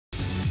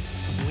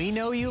We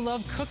know you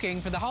love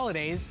cooking for the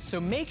holidays, so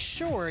make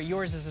sure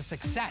yours is a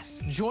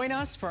success. Join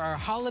us for our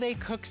Holiday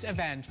Cooks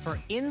event for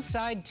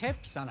inside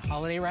tips on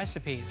holiday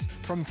recipes.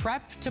 From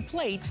prep to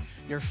plate,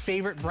 your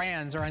favorite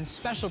brands are on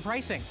special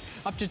pricing.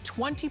 Up to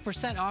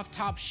 20% off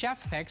top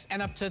chef picks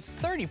and up to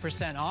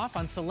 30% off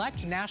on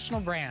select national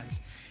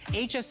brands.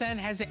 HSN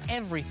has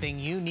everything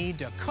you need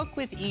to cook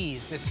with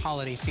ease this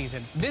holiday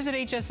season. Visit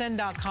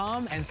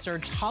hsn.com and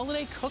search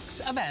Holiday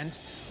Cooks event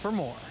for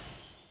more.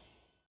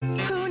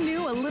 Who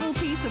knew a little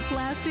piece of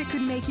plastic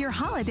could make your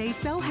holiday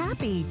so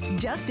happy?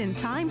 Just in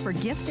time for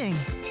gifting.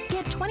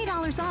 Get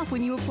 $20 off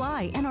when you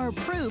apply and are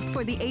approved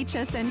for the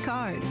HSN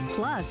card.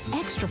 Plus,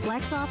 extra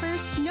flex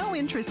offers, no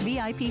interest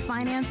VIP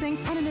financing,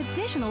 and an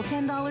additional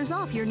 $10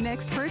 off your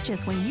next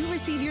purchase when you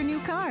receive your new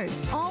card.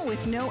 All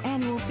with no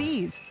annual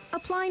fees.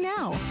 Apply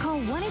now.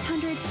 Call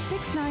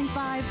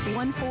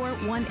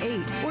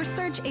 1-800-695-1418 or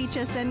search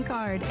HSN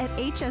card at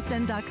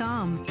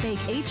hsn.com. Make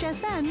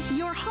HSN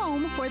your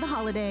home for the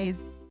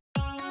holidays.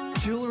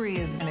 Jewelry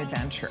is an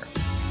adventure.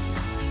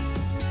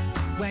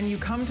 When you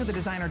come to the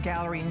designer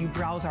gallery and you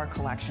browse our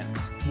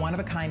collections,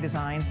 one-of-a-kind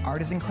designs,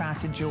 artisan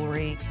crafted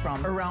jewelry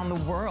from around the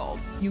world,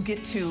 you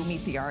get to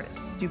meet the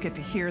artists. You get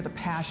to hear the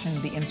passion,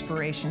 the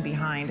inspiration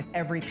behind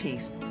every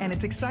piece. And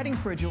it's exciting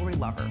for a jewelry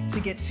lover to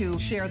get to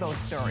share those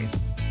stories.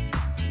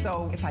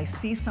 So if I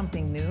see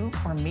something new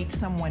or meet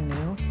someone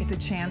new, it's a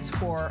chance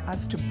for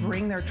us to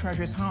bring their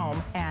treasures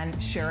home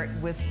and share it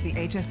with the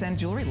HSN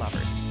jewelry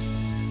lovers.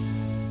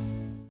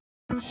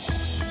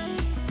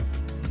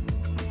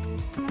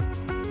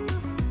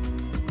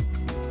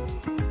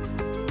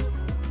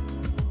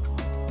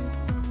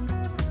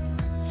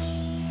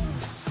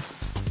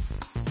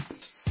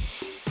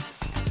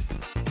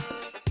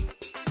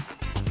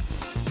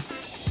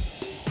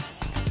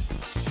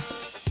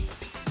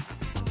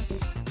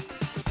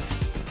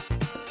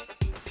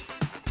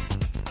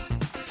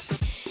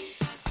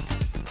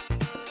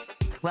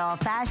 Well,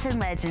 fashion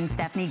legend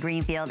Stephanie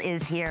Greenfield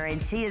is here,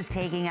 and she is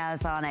taking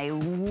us on a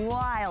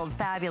wild,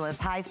 fabulous,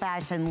 high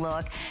fashion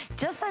look,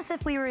 just as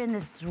if we were in the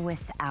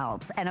Swiss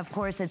Alps. And of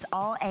course, it's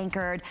all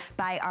anchored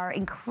by our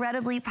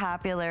incredibly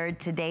popular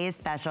Today's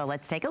Special.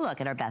 Let's take a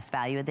look at our best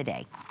value of the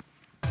day.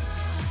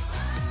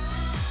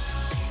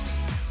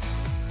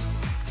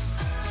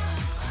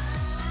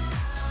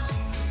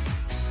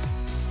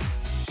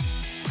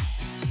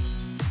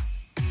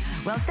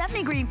 Well,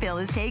 Stephanie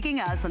Greenfield is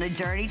taking us on a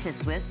journey to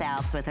Swiss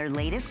Alps with her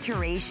latest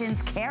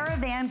Curations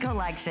Caravan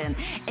collection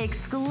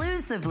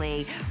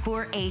exclusively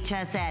for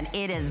HSN.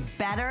 It is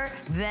better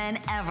than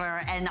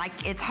ever, and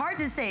it's hard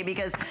to say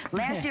because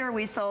last year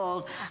we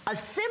sold a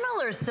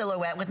similar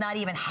silhouette with not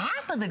even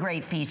half of the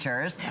great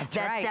features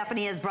that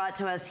Stephanie has brought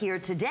to us here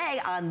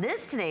today on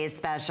this Today's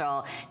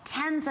Special.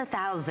 Tens of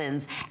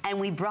thousands, and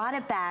we brought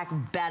it back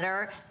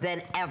better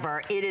than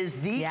ever. It is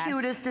the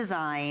cutest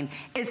design.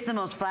 It's the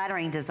most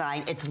flattering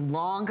design. It's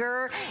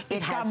longer.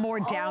 It's got more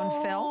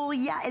downfill. Oh,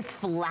 yeah, it's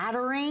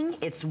flattering.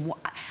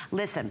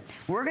 Listen,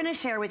 we're going to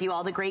share with you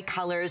all the great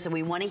colors, and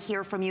we want to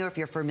hear from you if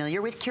you're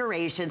familiar with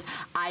Curations.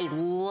 I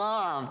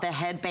love the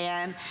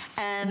headband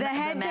and the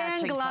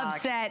matching glove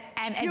socks. set.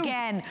 And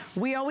again,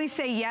 we always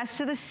say yes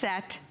to the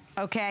set.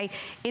 Okay,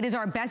 it is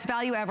our best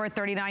value ever at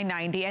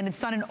 $39.90, and it's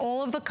done in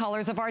all of the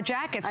colors of our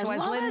jackets. So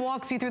as Lynn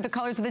walks you through the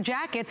colors of the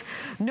jackets,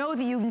 know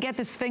that you can get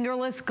this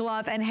fingerless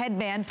glove and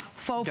headband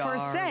faux fur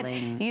set.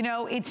 You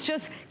know, it's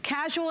just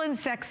casual and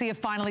sexy have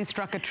finally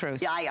struck a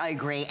truce. Yeah, I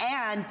agree.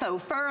 And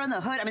faux fur on the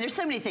hood. I mean, there's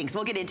so many things.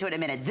 We'll get into it in a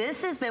minute.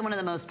 This has been one of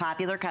the most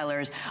popular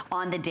colors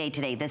on the day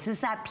today. This is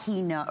that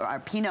Pinot,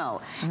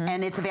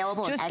 and it's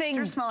available in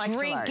extra small,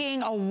 extra large.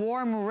 Drinking a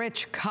warm,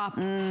 rich cup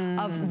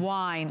of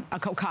wine,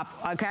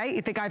 okay?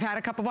 You think I've had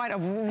a cup of wine, a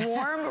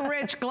warm,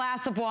 rich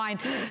glass of wine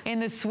in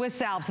the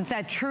Swiss Alps. It's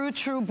that true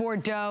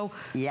Bordeaux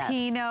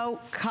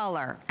Pinot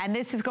color. And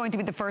this is going to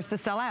be the first to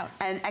sell out.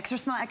 And extra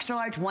small, extra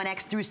large,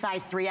 1X through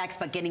size 3X,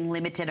 but getting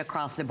limited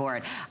across the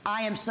board.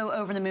 I am so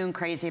over the moon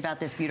crazy about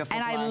this beautiful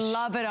blush. And I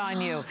love it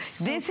on you.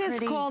 So this is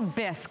called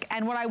bisque.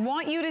 And what I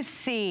want you to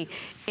see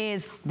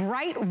is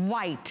bright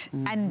white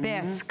and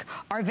bisque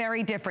are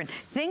very different.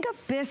 Think of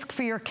bisque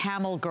for your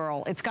camel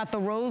girl. It's got the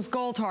rose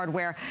gold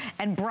hardware,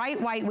 and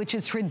bright white, which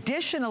is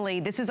traditionally,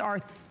 this is our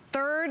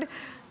third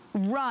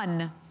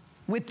run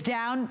with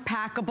down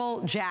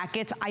packable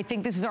jackets. I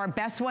think this is our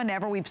best one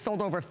ever. We've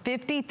sold over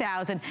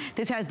 50,000.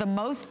 This has the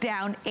most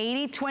down,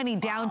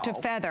 80-20 down to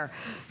feather.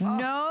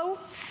 No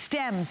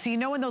stems. So you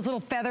know when those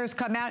little feathers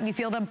come out and you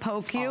feel them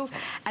poke you?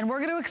 And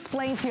we're gonna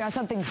explain to you how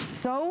something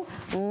so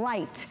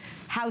light,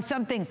 how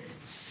something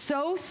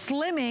so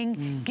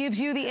slimming gives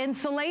you the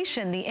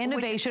insulation, the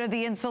innovation of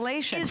the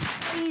insulation. It's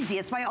crazy.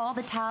 It's by all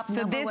the top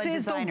So #1 this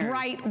is designers. the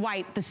bright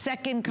white, the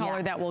second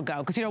color that will go.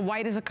 Because you know,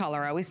 white is a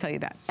color, I always tell you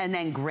that. And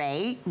then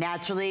gray,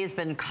 naturally, has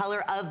been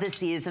color of the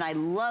season. I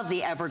love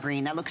the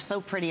evergreen. That looks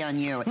so pretty on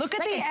you. Look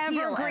at the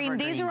evergreen.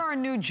 These are our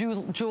new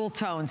jewel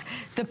tones.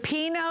 The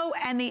Pinot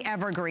and the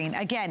evergreen.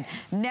 Again,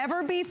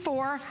 never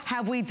before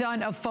have we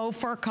done a faux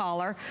fur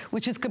collar,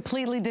 which is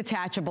completely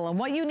detachable. And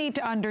what you need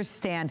to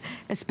understand,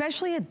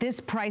 especially at this this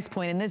price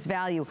point and this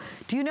value.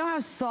 Do you know how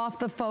soft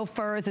the faux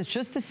fur is? It's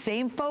just the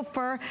same faux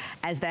fur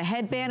as the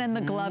headband and the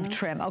glove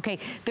trim. Okay,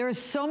 there are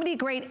so many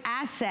great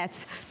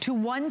assets to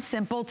one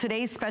simple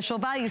today's special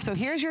value. So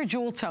here's your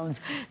jewel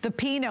tones. The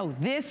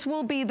Pinot, this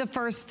will be the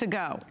first to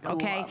go,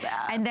 okay?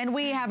 And then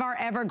we have our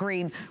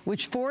evergreen,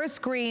 which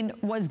forest green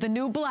was the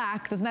new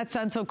black. Doesn't that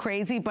sound so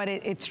crazy? But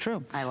it's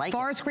true. I like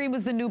Forest green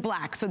was the new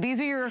black. So these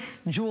are your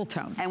jewel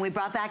tones. And we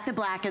brought back the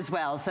black as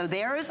well. So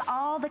there's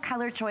all the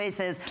color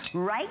choices.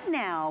 Right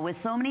now, with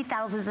so many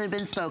thousands that have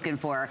been spoken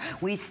for,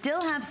 we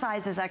still have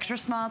sizes extra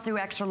small through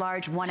extra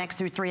large, 1X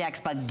through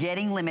 3X, but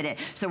getting limited.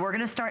 So we're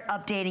gonna start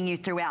updating you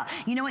throughout.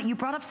 You know what, you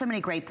brought up so many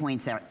great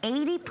points there.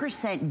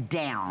 80%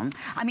 down.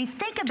 I mean,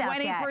 think about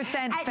 20%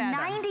 that.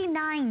 At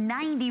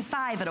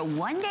 $99.95 at a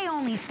one-day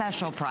only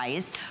special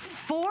price,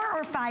 4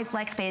 or 5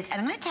 flex pays, and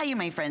I'm gonna tell you,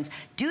 my friends,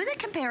 do the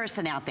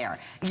comparison out there.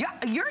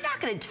 You're not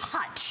gonna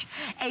touch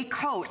a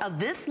coat of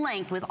this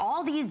length with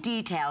all these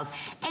details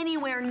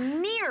anywhere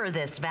near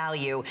this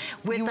value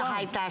with the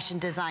high fashion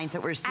designs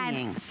that we're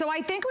seeing. And so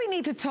I think we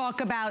need to talk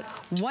about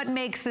what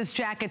makes this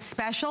jacket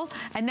special,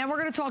 and then we're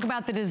gonna talk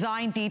about the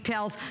design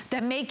details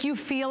that make you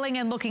feeling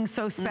and looking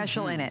so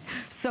special in it.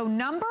 So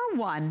number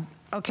one,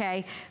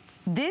 okay,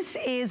 this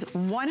is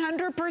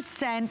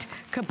 100%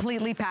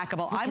 completely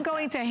packable. I'm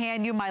going to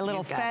hand you my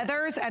little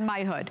feathers and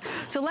my hood.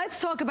 So let's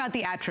talk about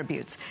the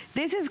attributes.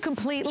 This is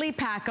completely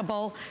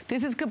packable.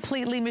 This is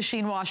completely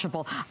machine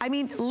washable. I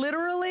mean,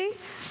 literally,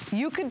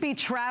 you could be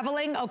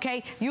traveling,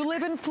 okay? You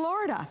live in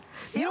Florida.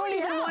 You don't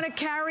even want to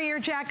carry your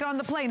jacket on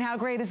the plane. How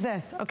great is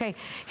this? Okay,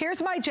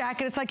 here's my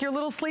jacket. It's like your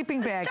little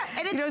sleeping bag.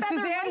 And it's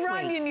Suzanne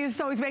Runyon used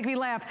to always make me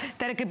laugh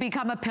that it could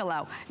become a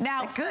pillow.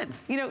 Now,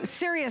 you know,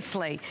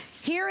 seriously,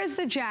 here is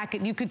the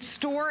jacket. You could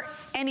store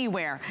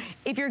anywhere.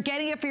 If you're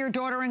getting it for your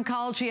daughter in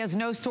college, she has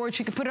no storage,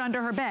 she could put it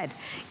under her bed.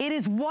 It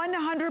is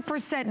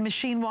 100%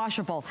 machine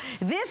washable.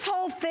 This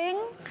whole thing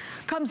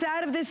comes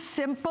out of this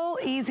simple,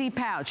 easy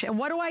pouch. And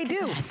what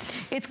do?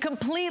 It's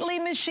completely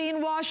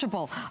machine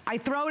washable. I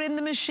throw it in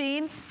the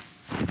machine.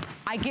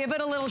 I give it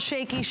a little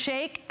shaky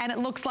shake, and it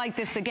looks like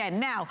this again.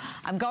 Now,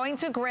 I'm going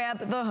to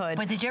grab the hood.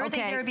 But did you ever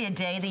think there would be a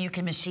day that you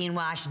can machine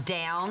wash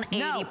down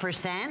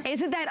 80%?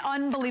 Isn't that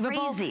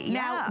unbelievable? Crazy.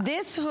 Now,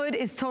 this hood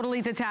is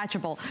totally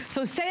detachable.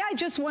 So say I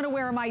just want to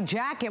wear my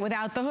jacket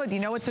without the hood. You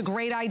know, it's a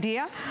great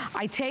idea.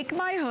 I take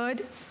my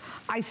hood,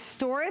 I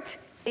store it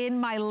in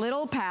my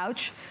little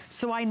pouch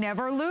so I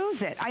never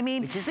lose it. I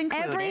mean,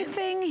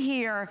 everything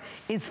here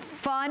is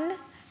fun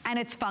and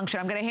it's function.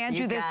 I'm gonna hand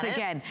you this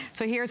again.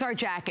 So here's our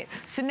jacket.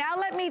 So now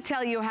let me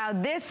tell you how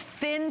this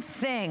thin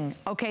thing,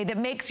 okay, that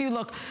makes you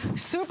look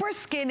super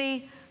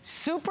skinny,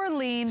 super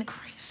lean,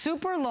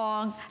 super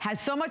long, has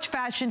so much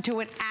fashion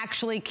to it,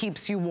 actually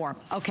keeps you warm.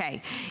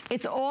 Okay,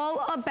 it's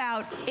all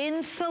about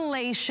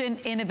insulation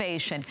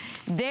innovation.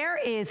 There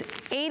is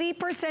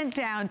 80%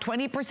 down,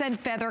 20%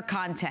 feather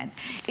content.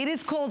 It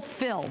is called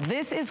fill.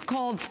 This is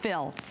called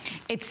fill.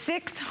 It's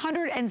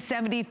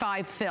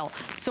 675 fill.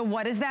 So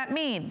what does that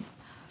mean?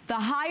 The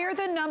higher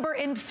the number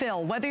in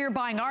fill, whether you're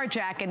buying our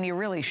jacket, and you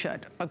really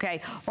should,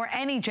 okay, or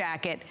any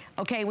jacket,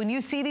 okay, when you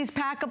see these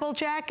packable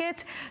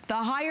jackets, the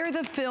higher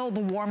the fill,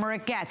 the warmer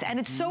it gets. And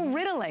it's so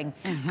riddling,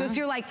 because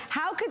you're like,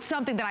 how could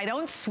something that I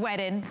don't sweat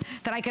in,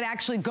 that I could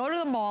actually go to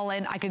the mall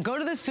in, I could go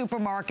to the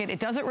supermarket, it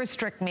doesn't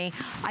restrict me,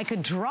 I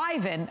could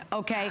drive in,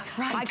 okay,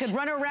 I could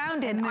run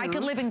around in, I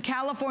could live in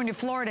California,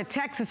 Florida,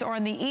 Texas, or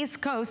on the East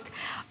Coast,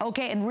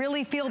 okay, and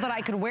really feel that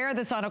I could wear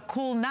this on a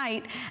cool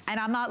night, and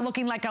I'm not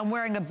looking like I'm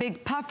wearing a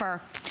big puffer.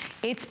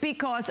 It's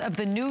because of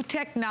the new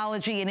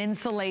technology and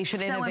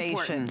insulation innovation.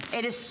 Important.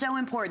 It is so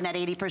important, that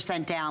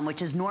 80% down,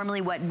 which is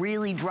normally what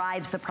really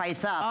drives the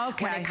price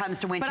up when it comes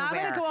to winter wear. But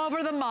I'm going to go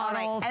over the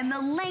models. And the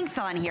length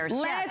on here.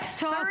 Let's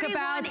talk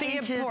about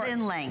the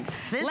in length.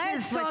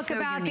 Let's talk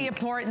about the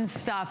important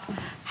stuff.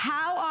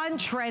 How on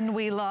trend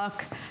we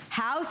look,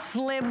 how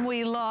slim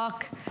we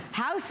look,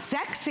 how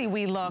sexy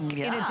we look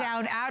in a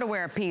down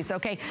outerwear piece,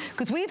 okay?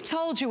 Because we've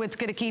told you it's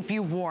gonna keep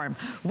you warm.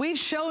 We've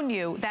shown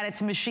you that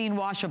it's machine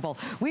washable.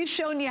 We've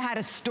shown you how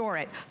to store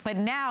it, but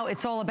now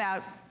it's all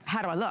about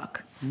how do I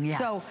look?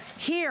 So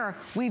here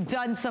we've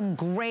done some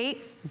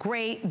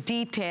great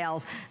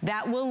details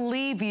that will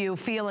leave you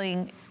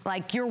feeling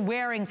like you're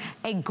wearing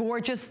a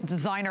gorgeous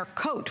designer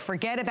coat.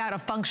 Forget about a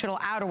functional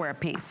outerwear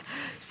piece.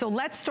 So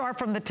let's start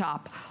from the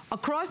top.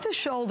 Across the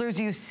shoulders,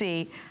 you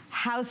see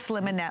how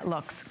slim and net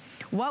looks.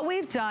 What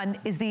we've done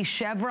is these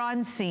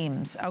chevron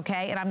seams,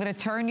 okay? And I'm gonna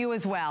turn you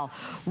as well.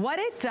 What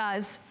it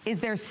does is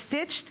they're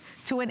stitched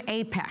to an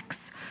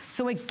apex.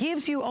 So it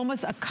gives you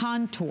almost a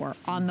contour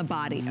on the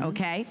body,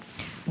 okay?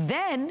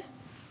 Then,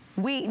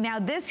 now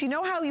this, you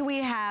know how we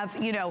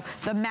have, you know,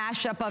 the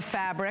mashup of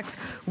fabrics?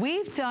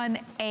 We've done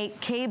a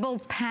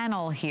cabled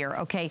panel here,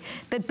 okay,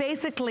 that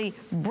basically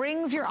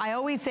brings your, I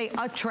always say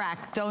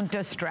attract, don't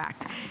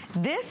distract.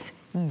 This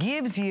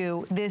gives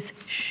you this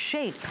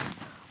shape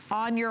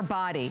on your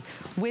body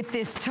with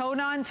this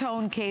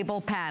tone-on-tone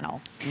cable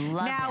panel.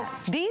 Love now,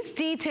 that. these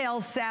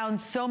details sound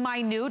so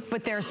minute,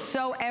 but they're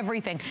so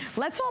everything.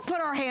 Let's all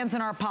put our hands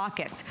in our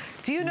pockets.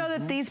 Do you know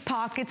that these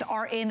pockets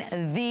are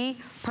in the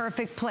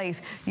perfect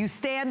place? You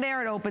stand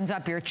there, it opens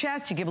up your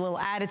chest, you give a little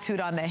attitude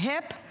on the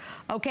hip.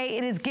 Okay,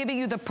 it is giving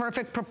you the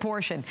perfect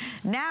proportion.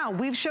 Now,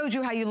 we've showed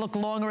you how you look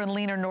longer and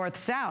leaner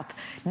north-south.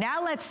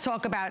 Now let's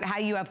talk about how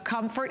you have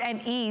comfort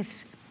and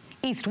ease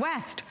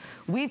east-west.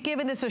 We've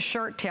given this a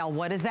shirt tail.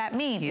 What does that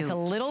mean? Cute. It's a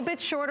little bit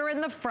shorter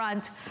in the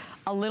front,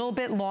 a little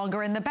bit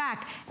longer in the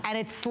back, and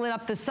it's slid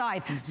up the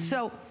side.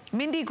 So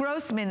Mindy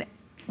Grossman,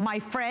 my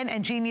friend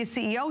and Genius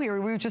CEO here,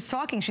 we were just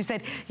talking, she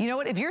said, you know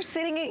what, if you're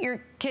sitting at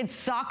your kid's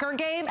soccer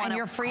game and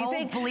you're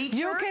freezing,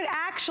 you could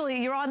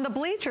actually, you're on the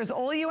bleachers.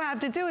 All you have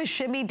to do is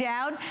shimmy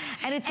down,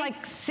 and it's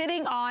like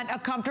sitting on a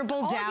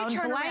comfortable down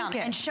turn blanket.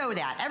 around and show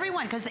that,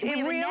 everyone, because it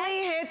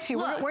really hits you.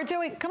 Look, we're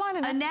doing, come on,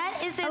 Annette.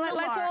 Annette is in the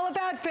Let's all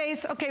about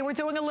face. Okay, we're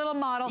doing a little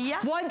model.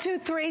 Yeah. 1, 2,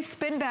 3,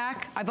 spin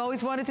back. I've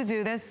always wanted to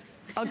do this.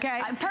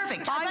 Okay.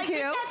 Perfect. On I cue.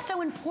 think that's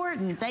so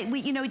important that we,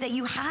 you know, that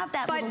you have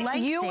that little length But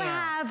you there.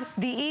 have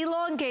the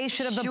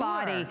elongation of the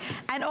body.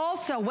 And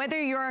also,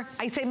 whether you're,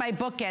 I say my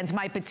bookends,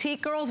 my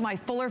petite girls, my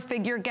fuller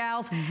figure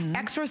gals,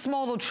 extra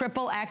small to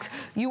XXX,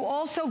 you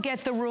also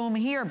get the room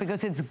here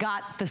because it's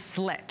got the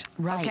slit.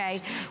 Right.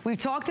 Okay. We've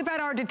talked about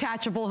our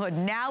detachable hood.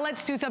 Now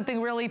let's do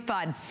something really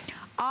fun.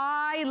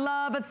 I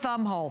love a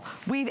thumb hole.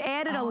 We've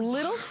added a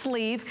little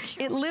sleeve.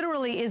 It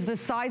literally is the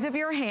size of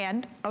your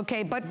hand,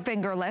 okay, but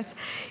fingerless.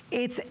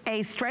 It's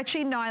a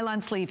stretchy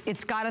nylon sleeve.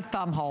 It's got a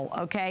thumb hole,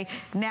 okay?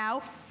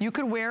 Now, you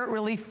could wear it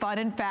really fun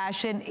and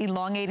fashion,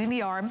 elongating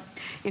the arm.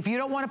 If you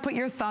don't want to put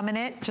your thumb in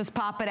it, just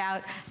pop it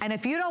out. And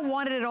if you don't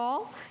want it at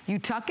all, you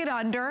tuck it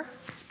under,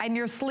 and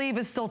your sleeve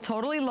is still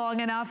totally long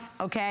enough,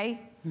 okay?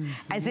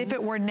 As if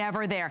it were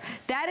never there.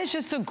 That is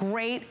just a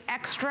great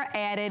extra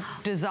added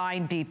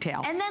design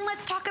detail. And then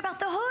let's talk about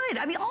the hood.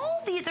 I mean,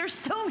 all these, there's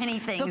so many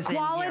things The in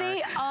quality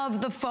here. of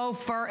the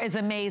faux fur is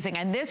amazing,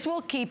 and this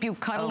will keep you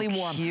cuddly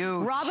warm.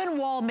 Cute. Robin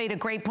Wall made a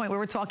great point we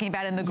were talking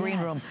about in the green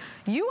room.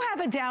 You have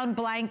a down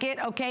blanket,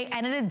 okay,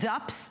 and it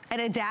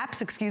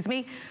adapts, excuse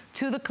me,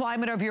 to the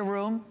climate of your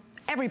room.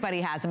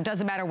 Everybody has them,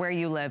 doesn't matter where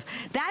you live.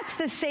 That's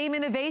the same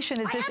innovation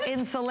as this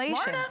insulation.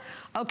 Florida.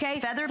 Okay,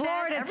 Feather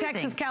Florida, bed, everything.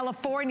 Texas,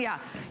 California.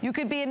 You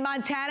could be in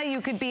Montana, you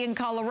could be in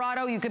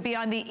Colorado, you could be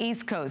on the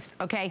East Coast,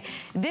 okay?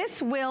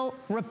 This will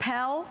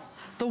repel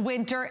the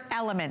winter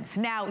elements.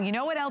 Now, you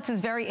know what else is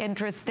very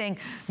interesting?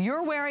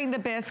 You're wearing the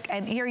bisque,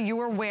 and here you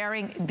are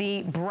wearing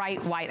the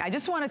bright white. I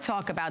just want to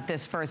talk about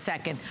this for a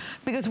second,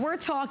 because we're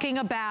talking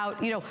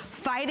about, you know,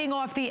 fighting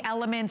off the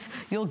elements.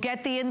 You'll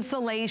get the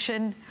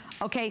insulation.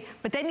 Okay,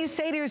 but then you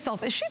say to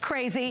yourself, is she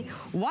crazy?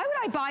 Why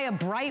would I buy a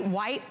bright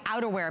white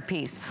outerwear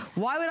piece?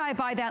 Why would I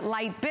buy that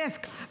light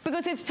bisque?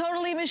 Because it's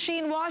totally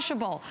machine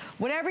washable.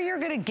 Whatever you're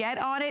gonna get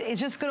on it is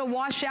just gonna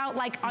wash out,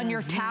 like on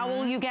your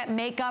towel you get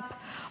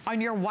makeup, on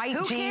your white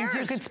jeans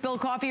you could spill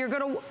coffee, you're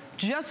gonna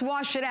just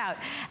wash it out.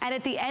 And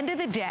at the end of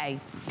the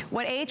day,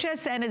 what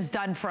HSN has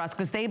done for us,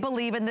 because they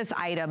believe in this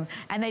item,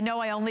 and they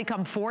know I only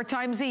come 4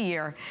 times a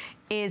year,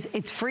 is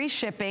it's free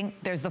shipping,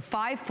 there's the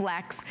 5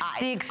 flex,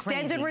 the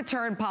extended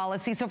return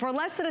policy. So for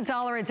less than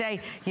 $1 a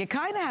day, you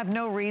kind of have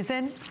no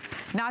reason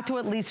not to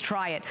at least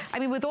try it. I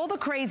mean, with all the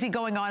crazy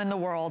going on in the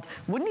world,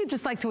 wouldn't you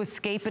just like to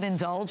escape and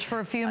indulge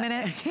for a few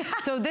minutes?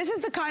 So this is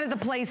the kind of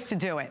the place to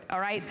do it, all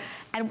right?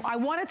 And I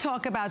want to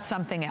talk about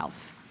something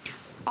else.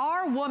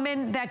 Our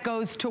woman that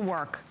goes to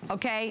work,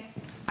 okay?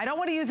 I don't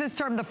want to use this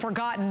term, the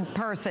forgotten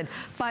person,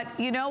 but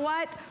you know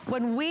what?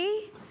 When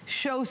we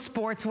show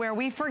sportswear,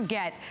 we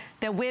forget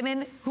that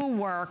women who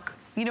work,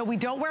 you know, we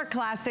don't wear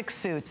classic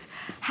suits.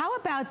 How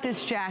about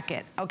this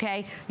jacket,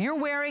 okay? You're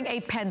wearing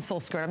a pencil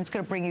skirt. I'm just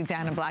gonna bring you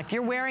down in black.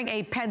 You're wearing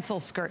a pencil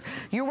skirt.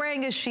 You're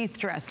wearing a sheath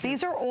dress.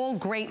 These are all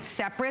great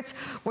separates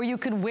where you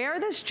can wear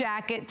this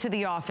jacket to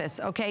the office,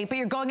 okay? But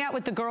you're going out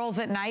with the girls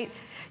at night.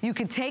 You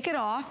can take it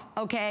off,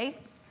 okay?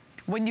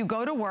 When you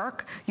go to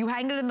work, you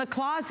hang it in the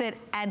closet,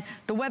 and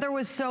the weather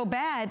was so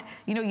bad,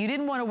 you know, you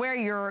didn't want to wear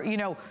your, you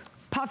know,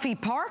 puffy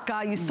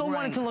parka, you still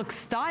wanted to look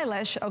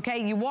stylish,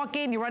 okay? You walk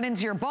in, you run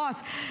into your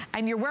boss,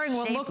 and you're wearing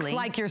what looks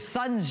like your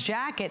son's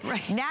jacket.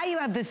 Now you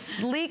have this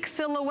sleek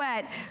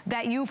silhouette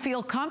that you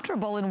feel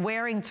comfortable in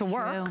wearing to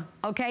work,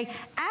 okay?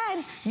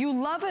 And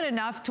you love it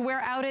enough to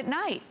wear out at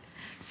night.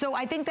 So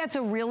I think that's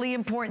a really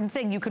important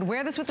thing. You could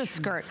wear this with a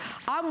skirt.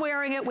 I'm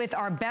wearing it with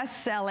our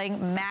best-selling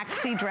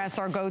maxi dress,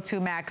 our go-to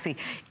maxi.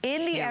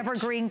 In the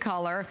evergreen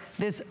color,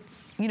 this,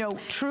 you know,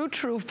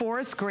 true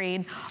forest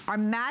green, our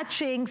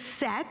matching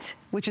set,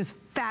 which is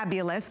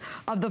fabulous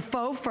of the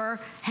faux fur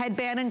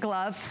headband and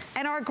glove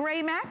and our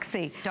gray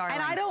maxi. Darling.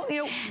 And I don't, you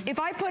know, if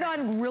I put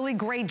on really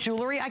great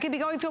jewelry, I could be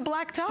going to a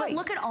black tie. But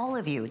look at all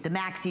of you, the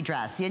maxi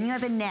dress. Then you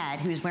have Annette,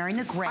 who's wearing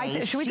the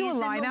gray. Should we do a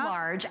lineup? In the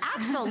large.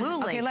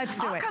 Absolutely. Okay, let's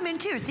do it. I'll come in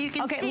too, so you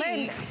can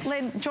see.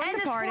 Lynn, join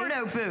the party. And the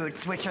Sporto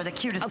boots, which are the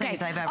cutest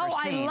things I've ever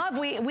seen. I love,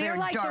 we are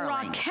like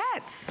darling. the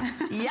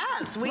Rockettes.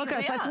 Yes. Look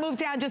at us, let's move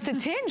down just a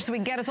tinge so we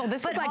can get us all.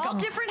 This is like all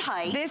different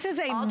heights. This is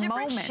a all moment.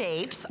 Different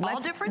shapes, all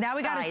different now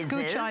sizes. Now we got to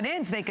scooch on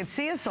in so they could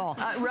see us all.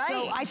 Right.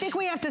 So I think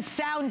we have to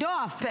sound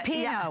off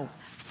Pinot. Yeah.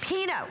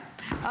 Pinot.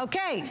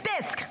 Okay.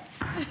 Bisque.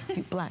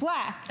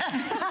 Black.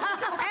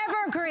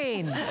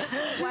 Evergreen.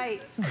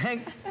 White.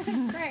 Great.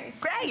 Great.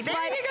 There you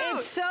go.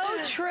 It's so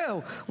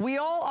true. We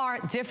all are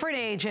different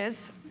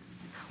ages.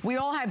 We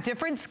all have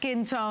different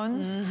skin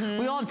tones.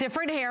 We all have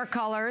different hair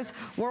colors.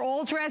 We're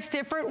all dressed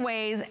different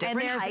ways.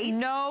 Different heights.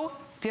 No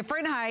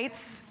different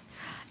heights.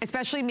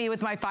 Especially me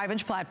with my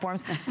 5-inch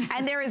platforms.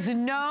 And there is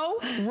no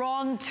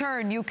wrong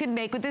turn you can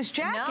make with this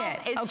jacket.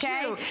 No, it's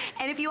true.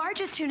 And if you are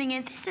just tuning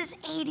in, this is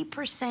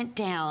 80%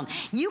 down.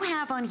 You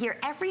have on here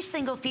every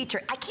single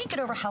feature. I can't get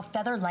over how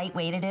feather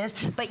lightweight it is,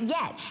 but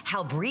yet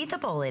how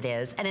breathable it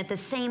is. And at the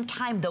same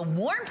time, the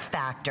warmth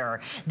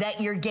factor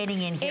that you're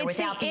getting in here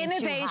without being too hot.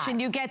 It's the innovation.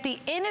 You get the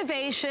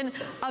innovation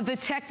of the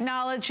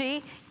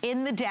technology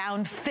in the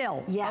down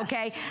fill. Yes.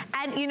 Okay?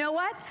 And you know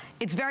what?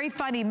 It's very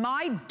funny.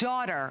 My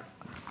daughter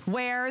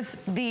wears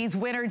these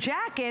winter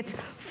jackets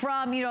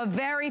from, you know, a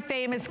very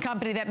famous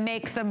company that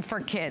makes them for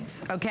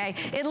kids, okay?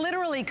 It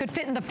literally could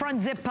fit in the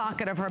front zip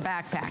pocket of her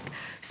backpack.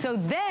 So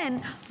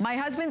then my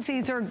husband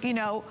sees her, you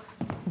know,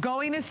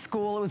 going to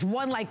school. It was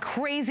one like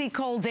crazy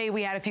cold day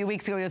we had a few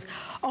weeks ago. He goes,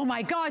 oh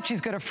my God,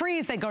 she's gonna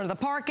freeze. They go to the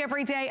park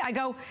every day. I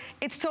go,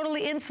 it's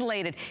totally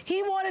insulated.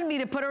 He wanted me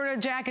to put her in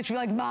a jacket. She'd be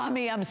like,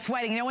 Mommy, I'm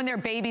sweating. You know, when they're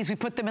babies, we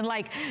put them in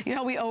like, you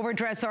know, we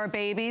overdress our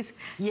babies.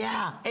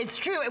 Yeah, it's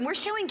true. And we're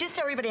showing just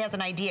so everybody has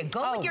an idea.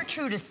 Go with your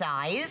true to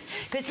size,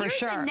 because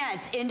here's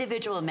Annette's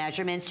individual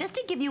measurements, just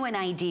to give you an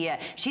idea.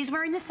 She's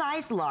wearing the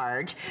size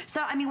large.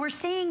 So, I mean, we're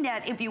seeing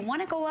that if you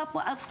want to go up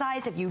a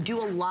size, if you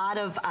do a lot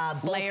of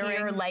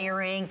bulkier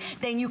layering,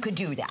 then you could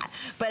do that.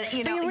 But,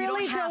 you know, you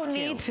really you don't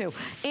need to.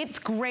 It's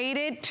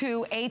graded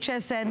to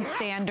HSN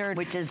standard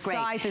which is great.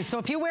 sizes. So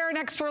if you wear an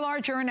extra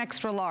large, you're an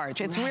extra large.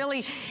 It's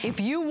really, if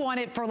you want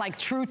it for like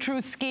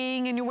true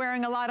skiing and you're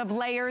wearing a lot of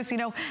layers, you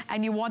know,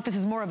 and you want this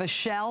as more of a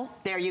shell.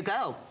 There you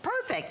go.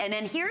 Perfect. And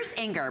then here's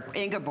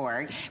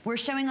Ingeborg. We're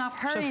showing off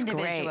her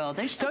individual.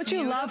 Don't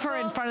you love her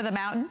in front of the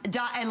mountain?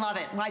 I love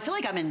it. Well, I feel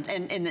like I'm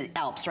in the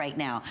Alps right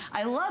now.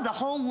 I love the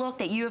whole look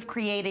that you have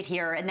created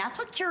here, and that's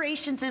what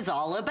Curations is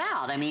all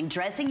about. I mean,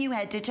 dressing you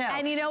head to toe.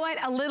 And you know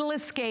what? A little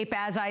escape,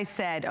 as I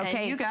said,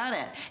 okay? And you got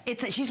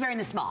it. She's wearing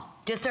the small.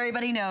 Just so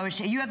everybody knows,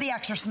 you have the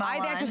extra small. I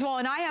have the extra small,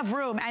 and I have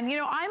room. And you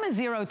know, I'm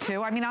a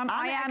 02. I mean,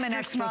 I am an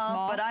extra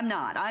small, but I'm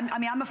not.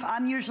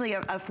 I'm usually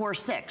a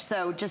 4'6".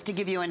 So just to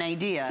give you an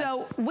idea.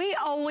 So we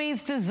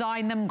always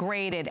design them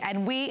graded,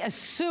 and we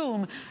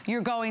assume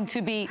you're going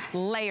to be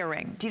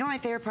layering. Do you know what my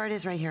favorite part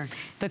is right here?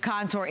 The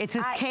contour. It's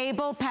this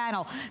cable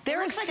panel.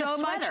 There is so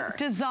much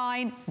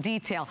design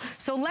detail.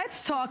 So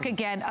let's talk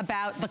again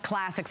about the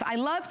classics. I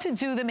love to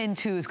do them in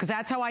twos because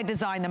that's how I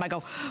design them. I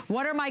go,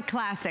 what are my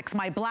classics?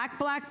 My black,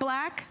 black, black,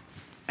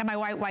 and my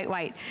white, white,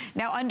 white.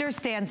 Now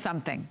understand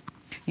something.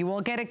 You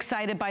will get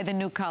excited by the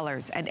new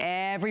colors, and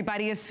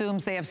everybody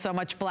assumes they have so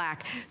much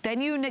black.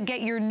 Then you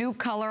get your new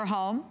color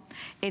home.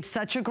 It's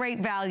such a great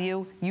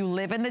value. You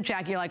live in the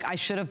jacket. You're like, I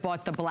should have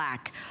bought the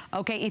black.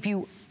 Okay, if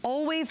you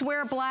always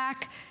wear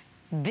black,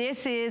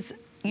 this is,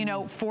 you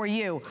know, for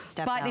you.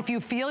 But if you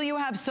feel you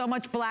have so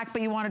much black,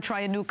 but you want to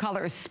try a new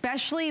color,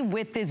 especially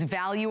with this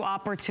value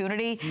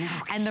opportunity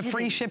and the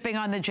free shipping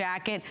on the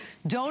jacket,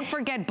 don't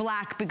forget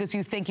black because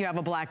you think you have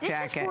a black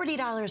jacket. This is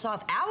 $40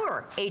 off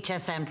our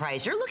HSN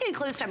price. You're looking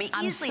close to,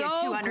 easily a $200 jacket.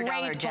 I'm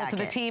so grateful to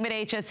the team at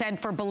HSN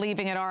for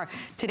believing in our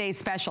today's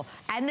special.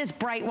 And this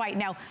bright white.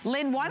 Now,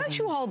 Lynn, why don't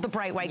you hold the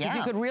bright white? Because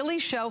you could really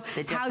show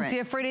how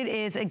different it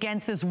is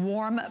against this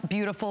warm,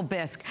 beautiful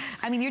bisque.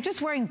 I mean, you're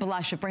just wearing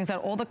blush. It brings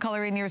out all the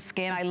color in your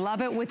skin. I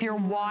love it with your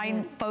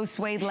wine faux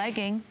suede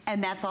legging.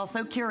 And that's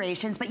also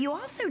Curations, but you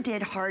also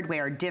did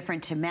hardware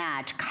different to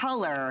match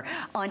color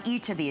on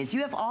each of these.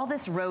 You have all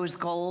this rose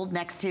gold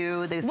next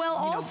to this. Well,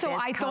 also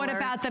I thought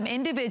about them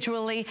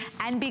individually,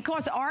 and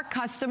because our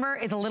customer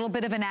is a little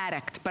bit of an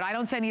addict, but I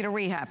don't send you to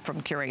rehab from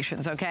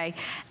Curations, okay?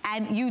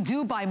 And you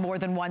do buy more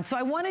than one. So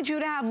I wanted you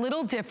to have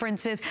little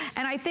differences.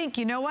 And I think,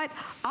 you know what?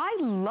 I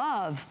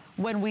love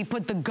when we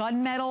put the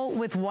gunmetal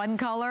with one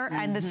color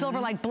and the silver,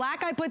 like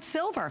black I put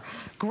silver,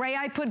 gray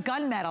I put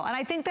gunmetal. And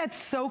I think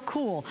that's so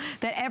cool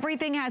that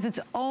everything has its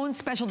own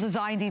special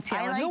design detail.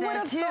 I like Who would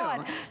have too.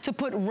 thought to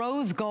put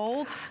rose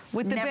gold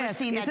with the Never bisque?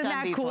 seen that Isn't done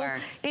that before.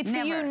 cool? It's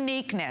the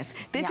uniqueness.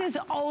 This is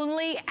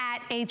only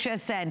at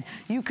HSN.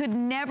 You could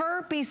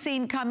never be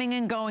seen coming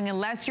and going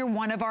unless you're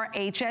one of our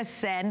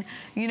HSN,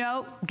 you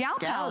know,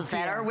 gals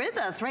that are with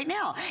us right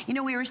now. You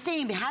know, we were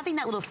saying having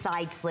that little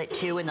side slit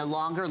too and the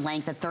longer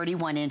length of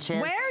 31 inches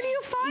stretches. Where do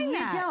you find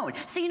that? You don't.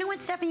 So you know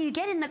what, Stephanie? You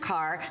get in the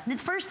car, the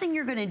first thing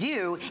you're gonna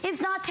do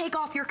is not take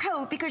off your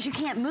coat because you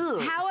can't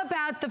move. How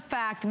about the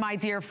fact, my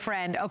dear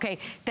friend, okay,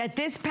 that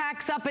this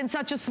packs up in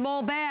such a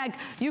small bag,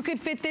 you could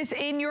fit this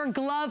in your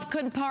glove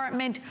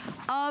compartment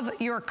of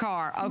your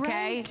car,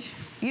 okay? Right.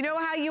 You know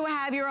how you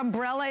have your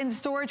umbrella in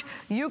storage?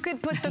 You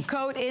could put the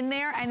coat in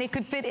there and it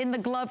could fit in the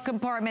glove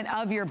compartment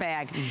of your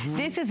bag.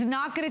 This is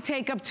not gonna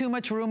take up too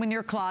much room in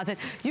your closet.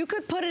 You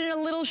could put it in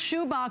a little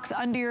shoebox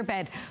under your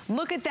bed.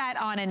 Look at that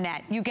on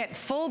Annette. You get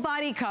full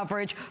body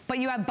coverage, but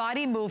you have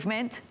body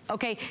movement,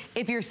 okay?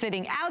 If you're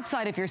sitting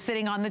outside, if you're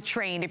sitting on the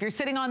train, if you're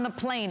sitting on the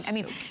plane, I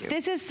mean,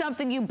 this is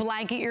something you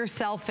blanket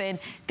yourself in.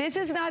 This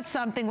is not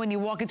something when you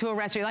walk into a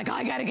restaurant, you're like, oh,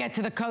 I gotta get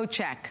to the coat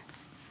check.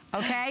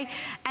 Okay?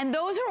 And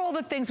those are all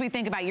the things we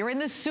think about. You're in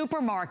the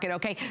supermarket,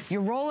 okay? You're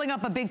rolling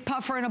up a big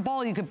puffer in a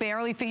bowl. You could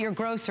barely fit your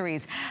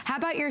groceries. How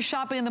about you're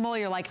shopping in the mall?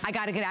 You're like, I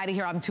got to get out of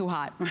here. I'm too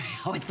hot.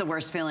 Oh, it's the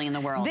worst feeling in the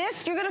world.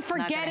 This, you're going to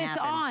forget it's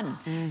on.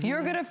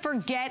 You're going to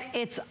forget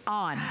it's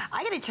on.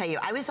 I got to tell you,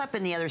 I was up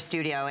in the other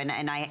studio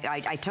and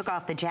I took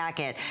off the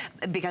jacket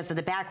because of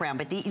the background.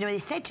 But, you know, they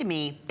said to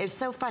me, it's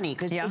so funny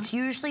because it's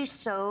usually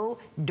so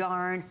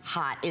darn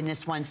hot in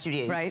this one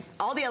studio. Right.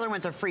 All the other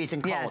ones are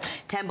freezing cold.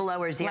 10 below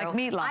or 0. Like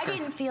meat lockers. I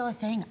didn't feel a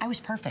thing. I was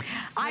perfect.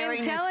 I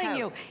am telling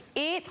you,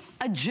 it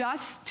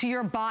adjusts to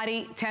your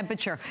body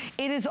temperature.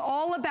 It is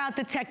all about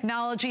the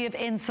technology of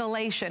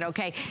insulation,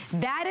 okay?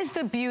 That is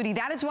the beauty.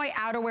 That is why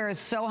outerwear is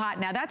so hot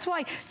now. That's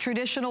why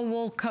traditional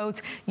wool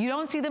coats, you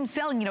don't see them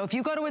selling. You know, if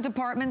you go to a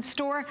department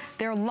store,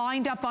 they're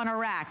lined up on a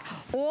rack.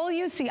 All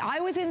you see, I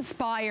was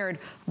inspired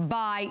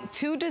by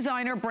 2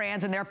 designer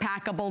brands and their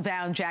packable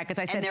down jackets.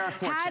 I said, and they're a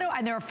fortune.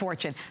 and they're a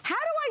fortune. How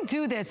do I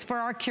do this for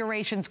our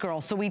Curations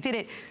girls? So we did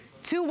it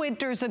 2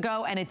 winters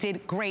ago and it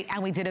did great,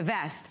 and we did a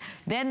vest.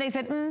 Then they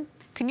said,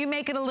 can you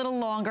make it a little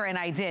longer? And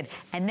I did.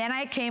 And then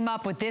I came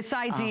up with this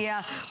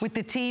idea with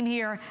the team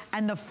here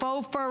and the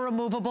faux fur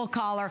removable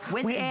collar.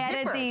 We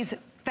added these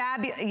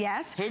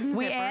fabulous,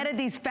 we added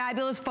these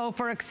fabulous faux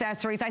fur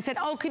accessories. I said,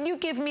 oh, can you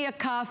give me a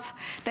cuff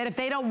that if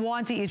they don't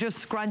want it, you just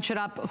scrunch it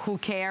up, who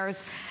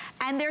cares?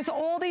 And there's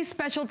all these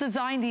special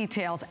design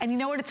details. And you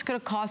know what it's gonna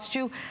cost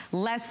you?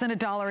 Less than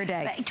 $1 a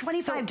day.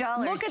 $25 so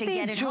look at to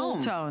these get it jewel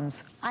home.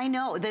 Tones. I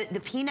know, the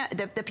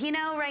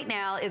Pinot right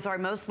now is our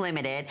most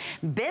limited.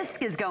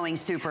 Bisque is going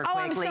super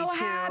quickly I'm so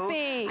too.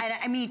 happy.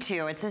 And me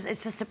too, it's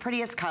just the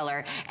prettiest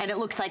color. And it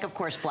looks like, of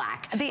course,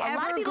 black. A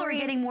lot of people are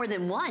getting more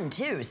than one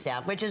too,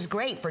 Steph, which is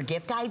great for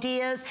gift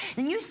ideas.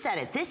 And you said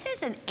it, this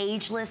is an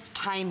ageless,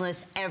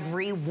 timeless,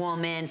 every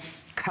woman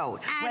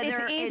coat. And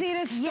it's easy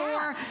to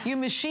store, you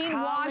machine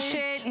wash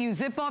it, you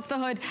zip off the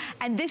hood,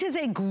 and this is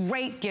a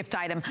great gift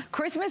item.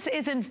 Christmas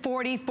is in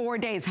 44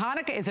 days.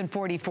 Hanukkah is in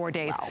 44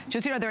 days. Wow.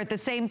 Just, you know, they're at the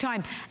same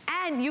time.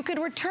 And you could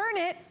return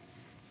it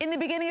in the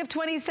beginning of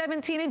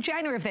 2017 in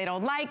January if they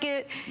don't like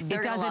it,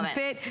 it doesn't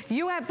fit.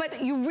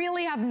 But you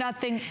really have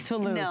nothing to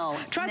lose. No,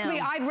 Trust me,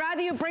 I'd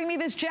rather you bring me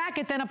this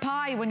jacket than a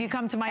pie when you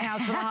come to my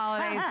house for the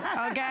holidays,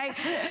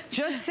 okay?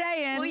 Just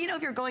saying. Well, you know,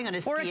 if you're going on a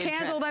ski or a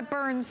candle that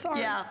burns. Sorry.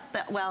 Yeah,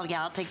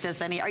 I'll take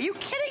this any. Are you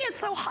kidding? It's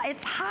so hot.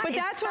 It's hot. But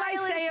that's what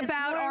I say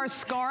about our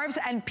scarves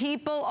and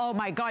people. Oh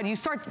my God, you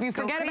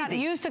forget about it.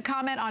 You used to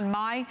comment on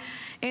my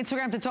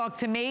Instagram to talk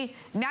to me.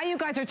 Now you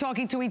guys are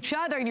talking to each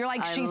other and you're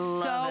like, she's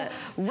so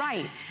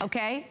right.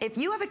 Okay? If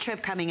you have a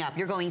trip coming up,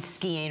 you're going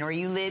skiing or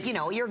you live, you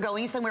know, you're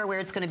going somewhere where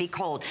it's going to be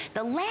cold.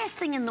 The last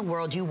thing in the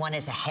world you want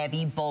is a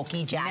heavy,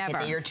 bulky jacket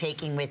that you're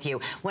taking with you.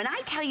 When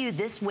I tell you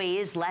this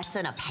weighs less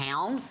than a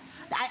pound,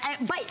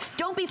 but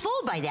don't be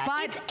fooled by that.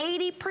 But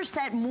it's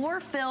 80% more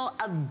fill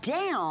of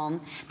down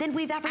than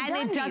we've ever done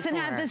before. And it doesn't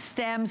have the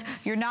stems.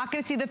 You're not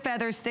going to see the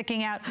feathers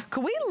sticking out.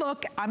 Could we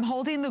look? I'm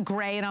holding the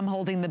gray and I'm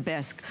holding the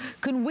bisque.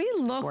 Can we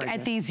look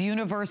at these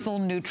universal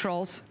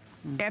neutrals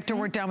after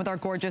we're done with our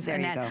gorgeous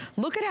Annette?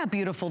 Look at how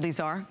beautiful these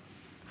are.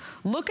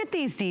 Look at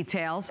these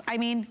details. I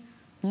mean,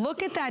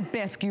 look at that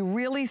bisque. You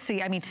really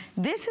see, I mean,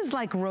 this is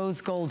like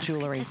rose gold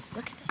jewelry.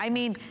 Look at this. I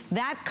mean,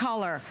 that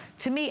color,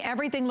 to me,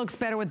 everything looks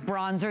better with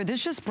bronzer.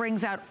 This just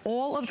brings out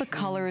all of the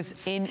colors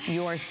in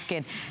your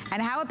skin.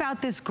 And how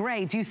about this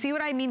gray? Do you see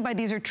what I mean by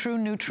these are true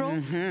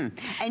neutrals? And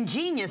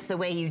genius the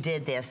way you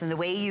did this and the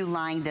way you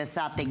lined this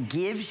up that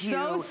gives you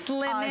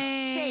a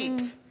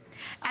shape.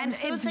 And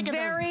it's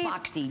very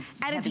boxy,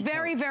 and it's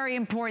very, very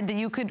important that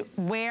you could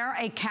wear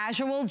a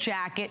casual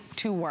jacket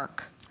to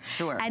work.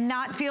 Sure. And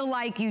not feel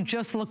like you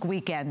just look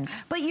weekend.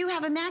 But you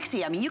have a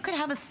maxi. I mean, you could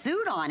have a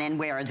suit on and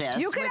wear this.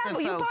 You could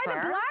have, you buy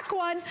the black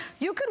one,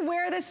 you could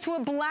wear this to a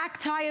black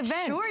tie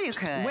event. Sure you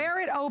could. Wear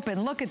it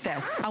open. Look at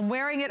this. I'm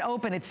wearing it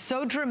open. It's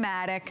so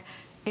dramatic.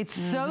 It's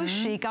so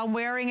chic. I'm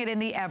wearing it in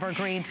the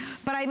evergreen.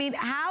 But I mean,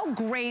 how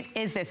great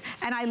is this?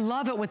 And I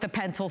love it with the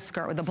pencil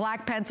skirt, with the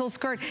black pencil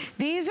skirt.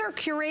 These are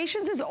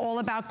Curations is all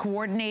about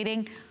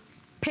coordinating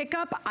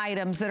pickup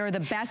items that are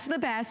the best of the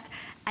best,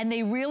 and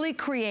they really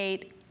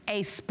create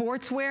a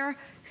sportswear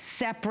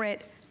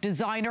separate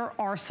designer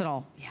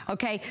arsenal,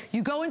 okay?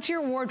 You go into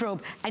your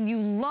wardrobe and you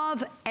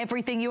love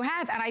everything you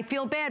have. And I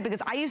feel bad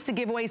because I used to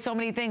give away so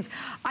many things.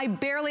 I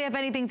barely have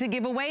anything to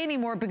give away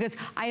anymore because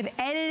I've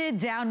edited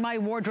down my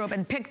wardrobe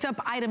and picked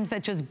up items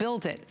that just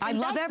build it. I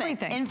love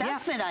everything.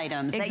 Investment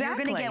items that you're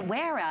gonna get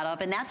wear out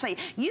of, and that's why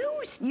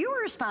you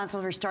were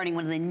responsible for starting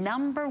one of the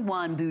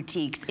 #1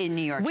 boutiques in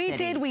New York City. We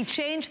did. We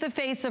changed the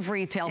face of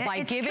retail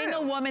by giving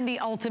a woman the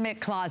ultimate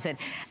closet.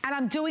 And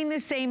I'm doing the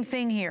same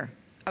thing here.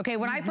 Okay,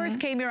 when I first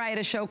came here, I had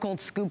a show called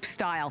Scoop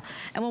Style.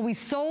 And when we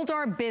sold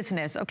our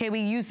business, okay, we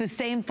used the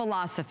same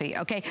philosophy,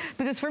 okay?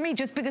 Because for me,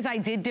 just because I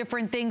did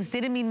different things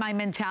didn't mean my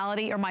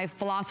mentality or my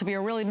philosophy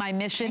or really my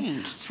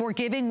mission for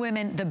giving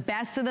women the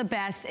best of the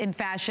best in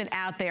fashion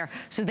out there.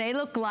 So they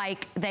look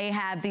like they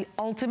have the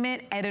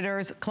ultimate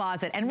editor's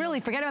closet. And really,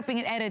 forget about being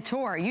an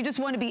editor. You just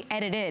want to be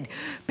edited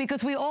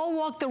because we all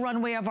walk the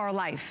runway of our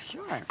life.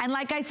 Sure. And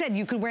like I said,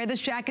 you could wear this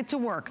jacket to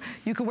work.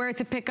 You could wear it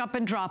to pick up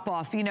and drop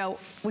off, you know,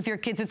 with your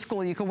kids at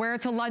school. You could wear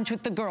it to lunch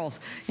with the girls.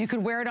 You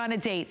could wear it on a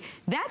date.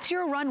 That's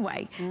your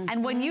runway.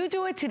 And when you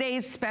do a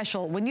today's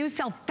special, when you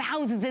sell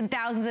thousands and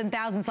thousands and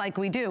thousands like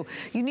we do,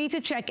 you need to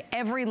check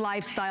every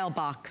lifestyle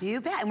box. You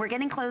bet. And we're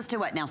getting close to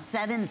what now?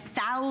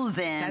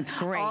 7,000. That's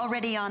great.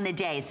 Already on the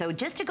day. So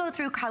just to go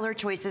through color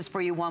choices for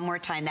you one more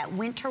time, that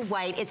winter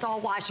white, it's all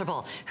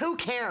washable. Who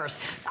cares?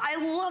 I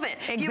love it.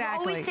 Exactly. You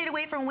always stayed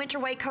away from winter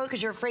white coat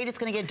because you're afraid it's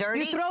going to get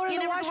dirty. You throw it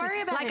in the never washer.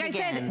 worry about like it I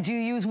again. said, do you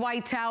use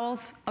white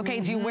towels? Okay,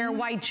 do you wear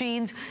white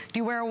jeans?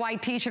 Do you wear a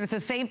white t-shirt? It's the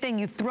same thing.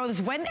 You throw this,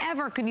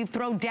 whenever can you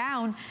throw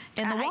down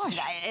in the wash?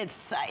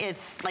 It's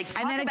like, talk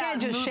and then about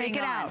again, just shake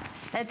it on. out.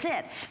 That's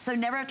it. So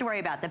never have to worry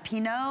about it. The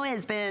Pinot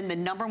has been the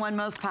 #1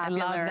 most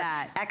popular. I love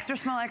that. Extra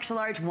small, extra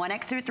large,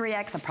 1X through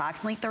 3X,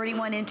 approximately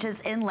 31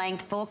 inches in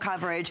length, full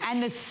coverage.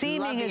 And the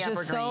seaming is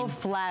just so evergreen.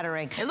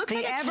 flattering. It looks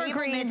the like a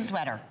cable knit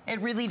sweater. It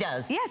really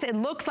does. Yes, it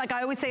looks like,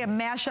 I always say, a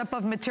mashup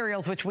of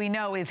materials, which we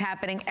know is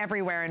happening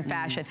everywhere in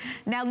fashion.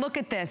 Now look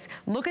at this.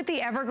 Look at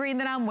the evergreen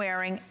that I'm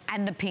wearing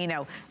and the Pinot.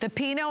 The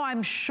Pinot,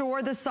 I'm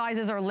sure the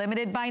sizes are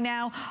limited by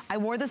now. I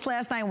wore this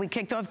last night and we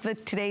kicked off the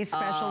today's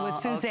special with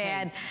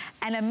Suzanne.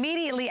 And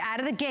immediately out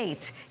of the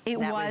gate, it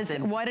was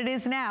what it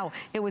is now.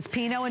 It was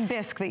Pinot and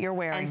bisque that you're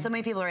wearing. And so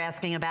many people are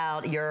asking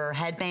about your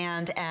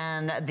headband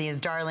and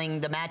these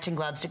the matching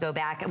gloves to go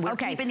back. We're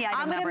keeping the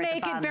item number at the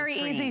bottom of the screen.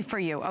 I'm gonna make it very easy for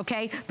you,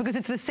 okay? Because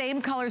it's the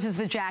same colors as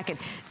the jacket.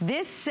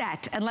 This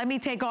set, and let me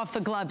take off the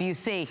glove, you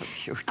see. So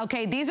cute.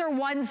 Okay, these are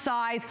one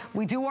size.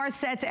 We do our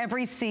sets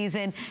every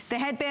season. The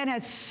headband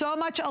has so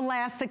much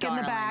elastic in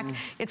the back.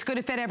 It's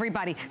gonna fit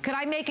everybody. Could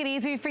I make it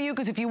easy for you?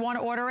 Because if you want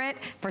to order it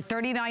for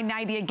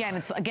 $39.90, again,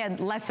 it's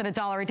less than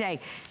 $1 a day.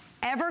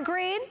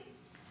 Evergreen,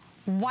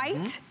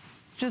 white,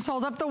 just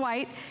hold up the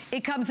white.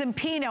 It comes in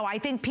Pinot. I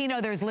think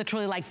Pinot, there's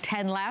literally like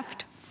 10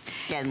 left.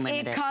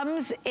 It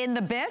comes in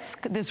the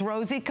bisque, this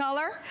rosy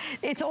color.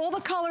 It's all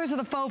the colors of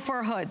the faux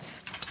fur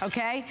hoods,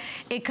 okay?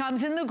 It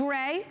comes in the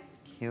gray.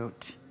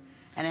 Cute.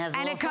 And it has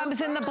and it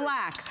comes in the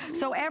black.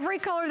 So every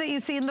color that you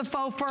see in the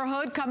faux fur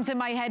hood comes in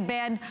my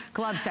headband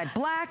glove set.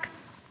 Black,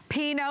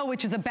 Pinot,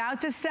 which is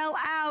about to sell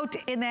out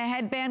in the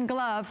headband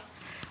glove,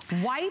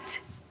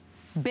 white,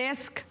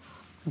 bisque,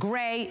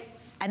 gray,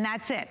 and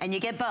that's it. And you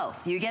get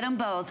both. You get them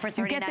both for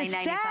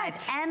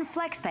 $39.95 and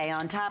FlexPay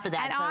on top of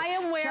that. And so I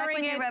am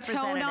wearing it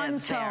tone on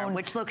tone,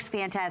 which looks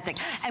fantastic.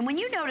 And when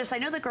you notice, I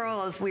know the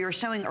girls we were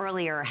showing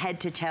earlier, head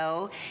to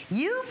toe.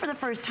 You, for the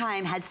first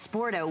time, had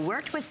Sporto,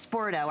 worked with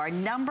Sporto, our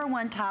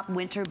 #1 top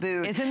winter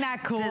boot. Isn't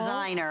that cool?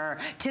 Designer,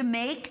 to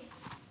make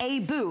a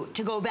boot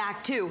to go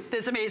back to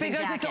this amazing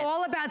jacket. Because it's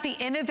all about the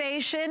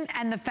innovation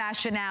and the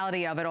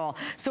fashionality of it all.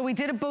 So we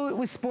did a boot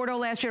with Sporto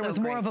last year. It was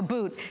more of a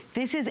boot.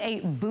 This is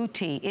a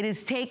bootie. It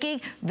is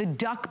taking the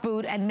duck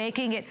boot and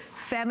making it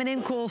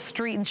feminine, cool,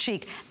 street, and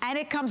chic. And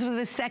it comes with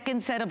a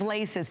second set of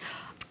laces.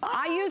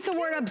 I use the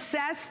word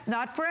obsessed,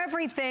 not for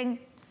everything.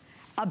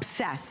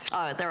 Obsessed.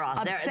 Oh, they're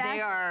awesome.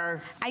 They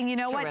are and you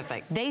know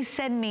terrific. What? They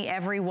send me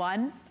every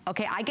one.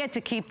 Okay, I get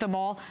to keep them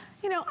all.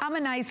 You know, I'm a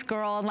nice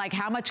girl, and like,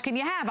 how much can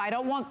you have? I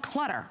don't want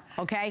clutter,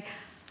 okay?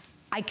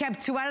 I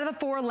kept 2 out of the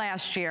 4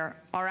 last year,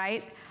 all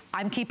right?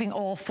 I'm keeping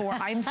all 4.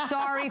 I'm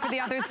sorry for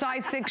the other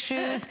size 6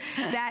 shoes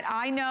that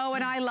I know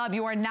and I love.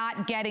 You are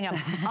not getting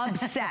them.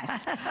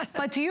 Obsessed.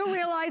 But do you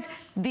realize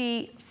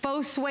the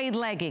faux suede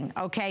legging,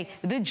 okay?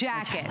 The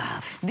jacket,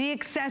 the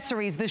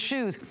accessories, the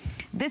shoes.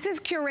 This is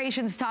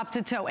Curations top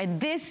to toe,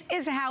 and this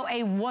is how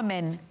a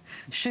woman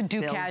should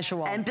do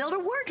casual. And build a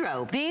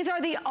wardrobe. These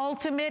are the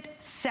ultimate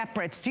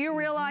separates. Do you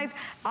realize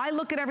I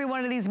look at every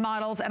one of these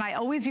models and I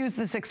always use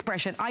this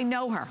expression, I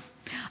know her.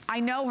 I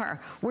know her.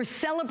 We're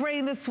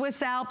celebrating the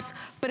Swiss Alps,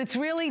 but it's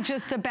really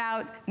just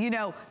about, you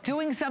know,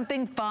 doing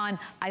something fun.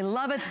 I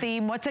love a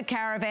theme. What's a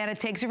caravan? It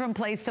takes you from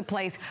place to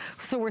place.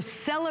 So we're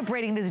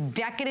celebrating this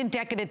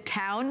decadent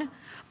town,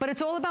 but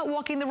it's all about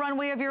walking the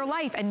runway of your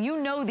life, and you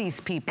know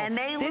these people. And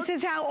this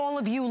is how all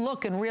of you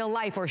look in real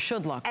life, or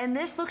should look. And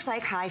this looks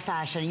like high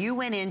fashion. you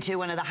went into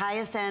one of the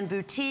highest end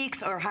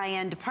boutiques or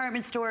high-end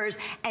department stores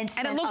and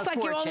spent it looks a like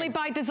fortune. you only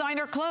buy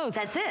designer clothes.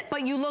 That's it.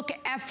 But you look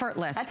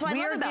effortless. That's what I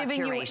love about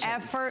Curations. Curations. You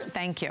effort.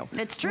 Thank you.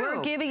 It's true.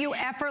 We're giving you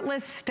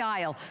effortless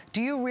style.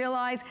 Do you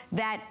realize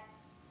that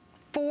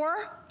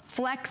 4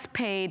 flex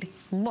paid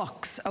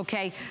looks,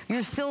 okay,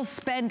 you're still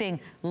spending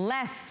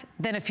less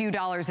than a few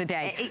dollars a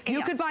day.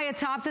 You could buy a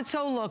top to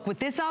toe look with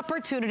this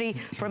opportunity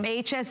from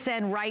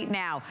HSN right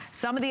now.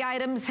 Some of the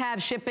items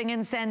have shipping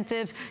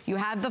incentives. You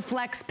have the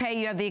flex pay,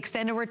 you have the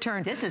extended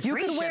return. This is you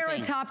free could wear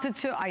shipping. a top to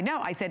toe. I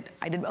know, I said,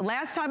 I did,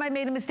 last time I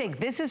made a mistake.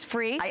 This is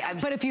free,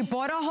 but if you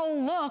bought a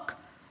whole look,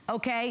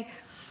 okay,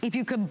 if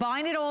you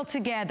combine it all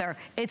together,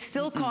 it's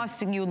still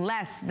costing you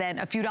less than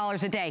a few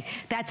dollars a day.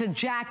 That's a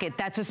jacket,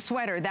 that's a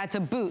sweater, that's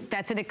a boot,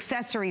 that's an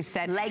accessory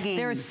set. Leggings.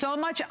 There is so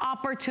much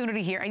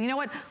opportunity here. And you know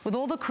what? With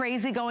all the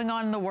crazy going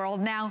on in the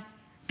world now,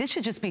 this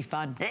should just be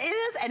fun. It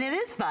is, and it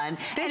is fun.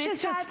 This and is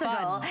it's just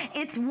practical. fun.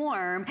 It's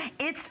warm.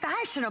 It's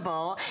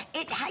fashionable.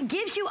 It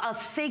gives you a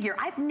figure.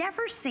 I've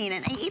never seen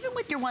it, and even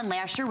with your one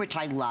last year, which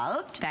I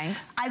loved.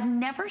 Thanks. I've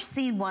never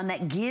seen one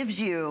that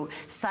gives you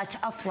such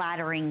a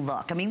flattering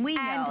look. I mean, we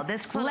know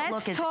this quilt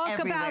look is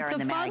everywhere in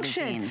the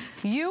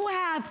magazines. You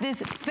have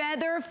this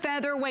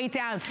feather weight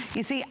down.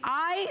 You see,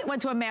 I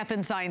went to a math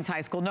and science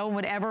high school. No one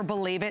would ever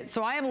believe it.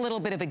 So I am a little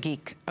bit of a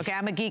geek. Okay,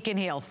 I'm a geek in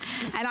heels.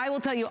 And I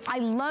will tell you, I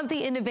love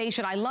the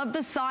innovation. I love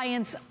the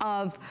science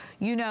of,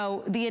 you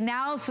know, the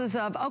analysis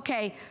of,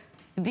 okay,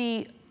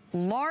 the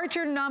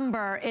larger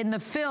number in the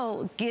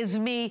fill gives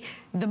me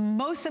the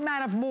most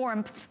amount of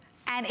warmth,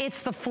 and it's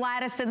the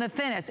flattest and the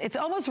thinnest. It's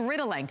almost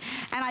riddling.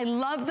 And I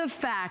love the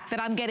fact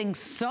that I'm getting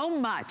so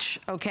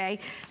much, okay?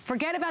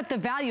 Forget about the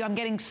value. I'm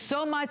getting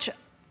so much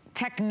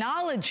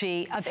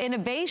technology of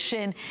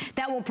innovation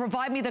that will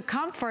provide me the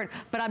comfort,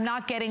 but I'm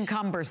not getting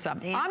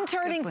cumbersome. Yeah, I'm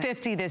turning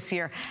 50 this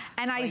year,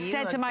 and I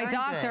said to my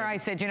doctor, I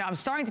said, you know, I'm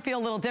starting to feel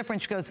a little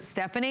different. She goes,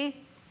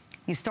 Stephanie,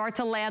 you start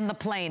to land the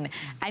plane.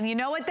 And you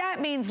know what that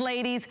means,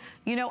 ladies?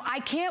 You know, I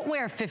can't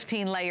wear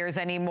 15 layers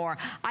anymore.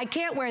 I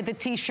can't wear the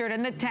t-shirt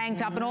and the tank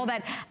top and all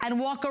that and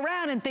walk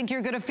around and think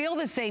you're gonna feel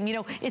the same. You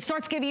know, it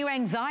starts giving you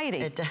anxiety.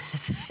 It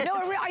does. No,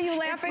 are you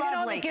laughing at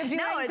all? It gives you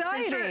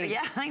anxiety. It's true.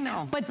 Yeah, I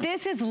know. But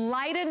this is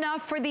light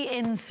enough for the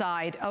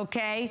inside,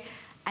 okay?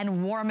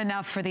 And warm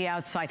enough for the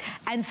outside,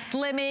 and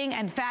slimming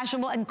and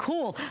fashionable and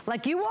cool.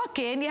 Like you walk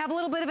in, you have a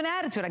little bit of an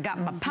attitude. I got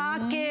my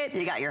pocket.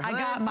 You got your hood. I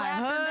got my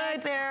hood.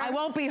 Back there. I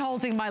won't be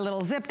holding my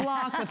little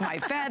Ziploc with my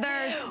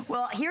feathers.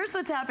 Well, here's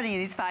what's happening in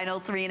these final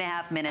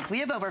 3.5 minutes. We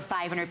have over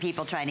 500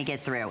 people trying to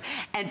get through,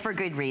 and for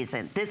good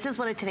reason. This is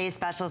what today's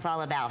special is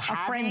all about. A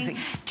frenzy.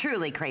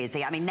 Truly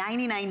crazy. I mean,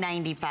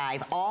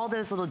 $99.95, all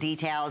those little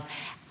details.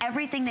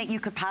 Everything that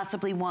you could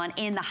possibly want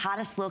in the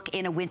hottest look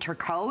in a winter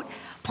coat,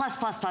 plus.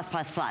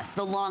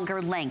 The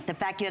longer length, the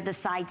fact you have the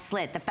side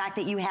slit, the fact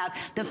that you have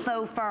the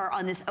faux fur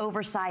on this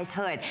oversized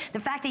hood,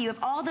 the fact that you have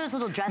all those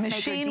little dressmaker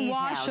details. Machine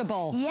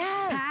washable.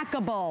 Yes.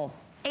 Packable.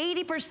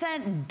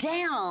 80%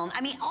 down.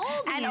 I mean,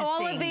 all these And all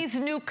things. of these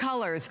new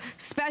colors,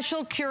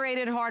 special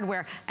curated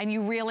hardware, and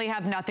you really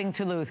have nothing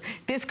to lose.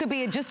 This could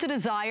be just a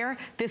desire,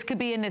 this could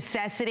be a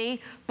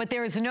necessity, but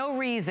there is no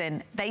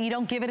reason that you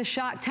don't give it a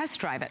shot. Test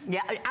drive it.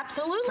 Yeah,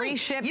 absolutely. Free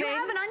shipping. You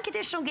have an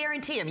unconditional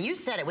guarantee. I mean, you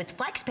said it with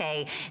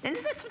FlexPay, and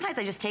this is sometimes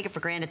I just take it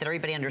for granted that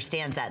everybody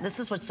understands that. This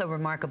is what's so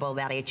remarkable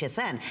about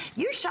HSN.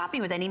 You're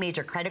shopping with any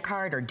major credit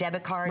card or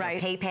debit card or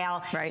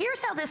PayPal.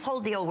 Here's how this whole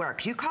deal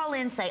works. You call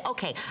in, say,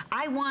 okay,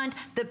 I want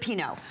the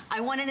Pinot. I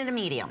want it in a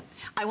medium.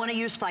 I want to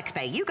use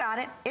FlexPay. You got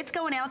it. It's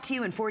going out to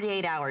you in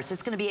 48 hours.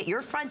 It's going to be at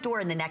your front door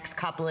in the next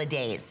couple of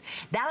days.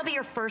 That'll be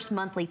your first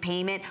monthly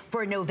payment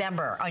for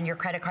November on your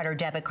credit card or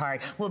debit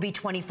card will be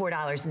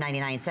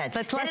 $24.99.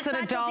 That's less than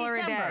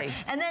 $1 a day.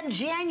 And then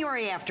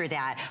January after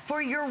that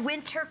for your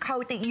winter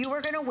coat that you are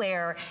going to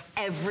wear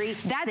every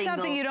single day. That's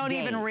something you don't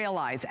even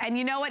realize. And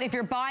you know what? If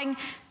you're buying,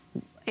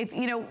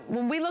 you know,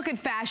 when we look at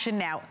fashion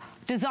now,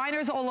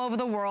 designers all over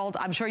the world,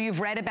 I'm sure you've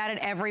read about it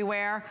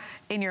everywhere,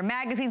 in your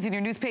magazines, in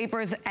your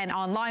newspapers, and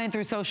online and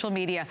through social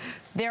media.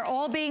 They're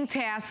all being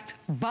tasked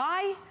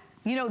by,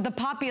 you know, the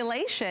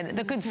population,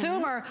 the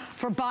consumer,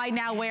 for buy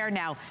now, wear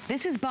now.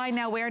 This is buy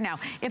now, wear now.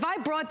 If I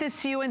brought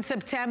this to you in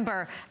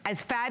September,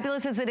 as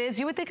fabulous as it is,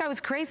 you would think I was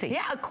crazy.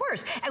 Yeah, of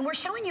course. And we're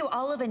showing you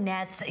all of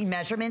Annette's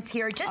measurements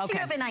here, just so you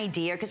have an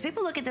idea, because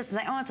people look at this and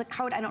say, oh, it's a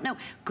coat, I don't know.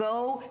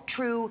 Go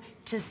true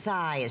to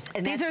size.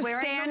 And these are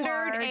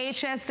standard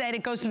HSN.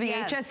 It goes through the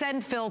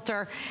HSN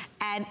filter,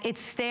 and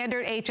it's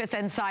standard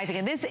HSN sizing.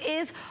 And this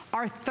is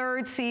our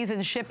 3rd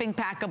season shipping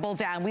packable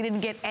down. We didn't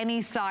get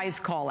any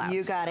size call-outs.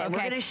 You got it. Okay? We're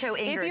going to show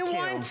Ingrid, if you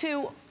want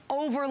to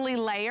overly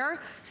layer,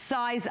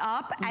 size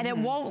up, and it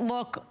won't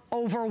look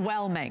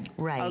overwhelming.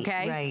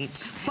 Okay?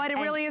 But it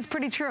really is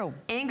pretty true.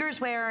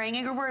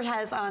 Ingrid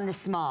has on the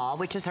small,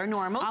 which is her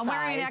normal size. I'm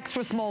wearing an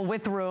extra small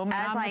with room,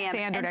 and I'm the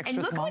standard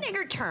extra small. And look when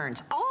Ingrid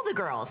turns. All the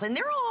girls, and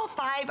they're all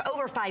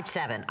over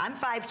 5'7". I'm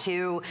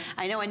 5'2".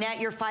 I know, Annette,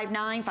 you're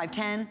 5'9",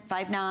 5'10",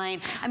 5'9".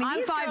 I mean,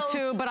 I'm 5'2",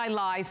 girls, but I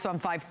lie, so I'm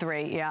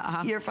 5'3".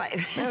 Yeah. You're 5.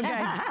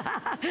 Okay.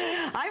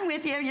 I'm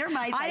with you. You're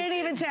my size. I didn't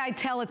even say I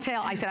tell a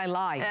tale. I said I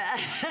lie.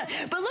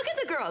 But look at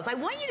the girls. I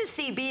want you to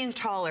see, being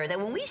taller, that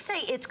when we say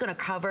it's going to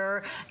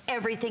cover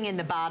everything in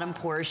the bottom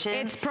portion,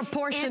 it's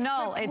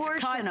proportional. It's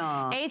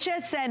proportional.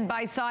 HSN,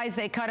 by size,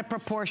 they cut it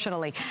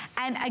proportionally.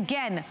 And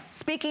again,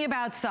 speaking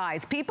about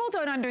size, people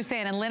don't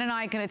understand, and Lynn and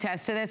I can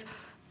attest to this,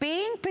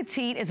 being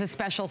petite is a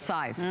special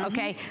size,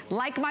 okay?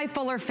 Like my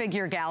fuller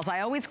figure gals,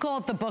 I always call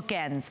it the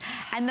bookends.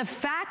 And the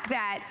fact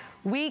that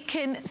we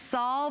can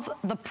solve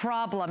the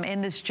problem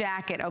in this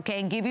jacket,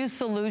 okay, and give you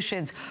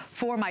solutions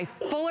for my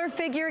fuller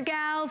figure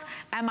gals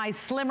and my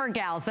slimmer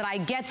gals, that I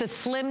get the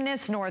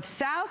slimness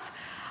north-south,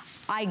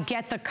 I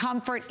get the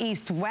comfort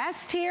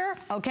east-west here,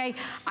 okay?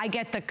 I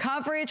get the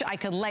coverage, I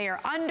could layer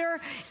under,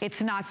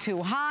 it's not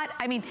too hot.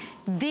 I mean,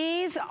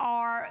 these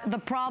are the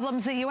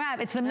problems that you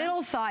have. It's the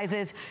middle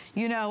sizes,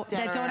 you know,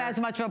 that don't have as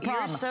much of a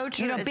problem. You're so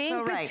true. You know, it's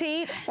being so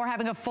petite or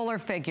having a fuller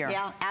figure.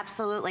 Yeah,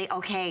 absolutely.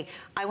 Okay,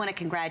 I want to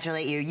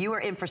congratulate you. You are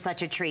in for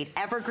such a treat.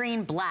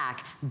 Evergreen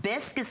black.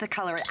 Bisque is the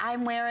color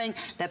I'm wearing.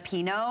 The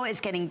Pinot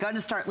is going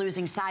to start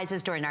losing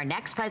sizes during our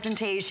next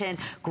presentation.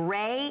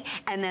 Gray,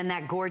 and then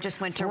that gorgeous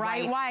winter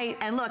white.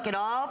 And look, it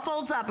all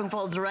folds up and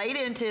folds right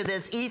into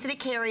this easy to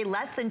carry,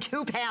 less than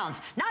 2 pounds.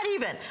 Not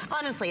even.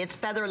 Honestly, it's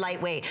feather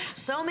lightweight.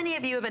 So many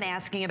of you have been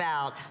asking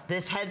about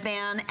this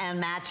headband and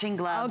matching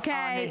gloves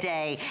on the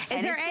day.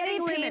 Is there any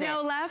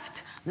Pinot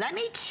left? Let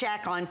me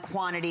check on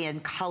quantity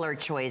and color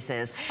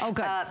choices. Oh,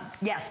 good.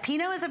 Yes,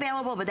 Pinot is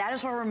available, but that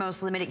is where we're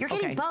most limited. You're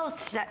getting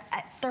both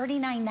at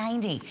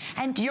 $39.90.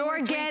 And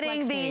you're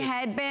getting the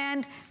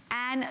headband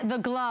and the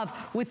glove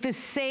with the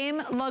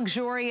same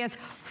luxurious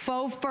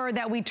faux fur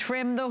that we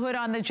trim the hood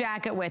on the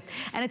jacket with.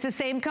 And it's the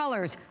same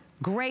colors.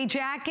 Gray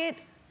jacket,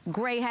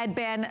 gray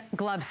headband,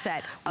 glove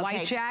set.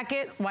 White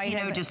jacket, white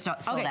Pinot just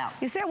sold out.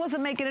 You say I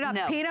wasn't making it up.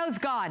 No. Pinot's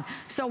gone.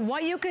 So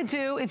what you could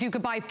do is you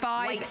could buy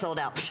 5. White sold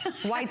out.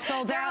 White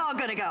sold They're out. all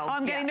gonna go. Oh,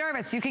 I'm getting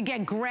nervous. You could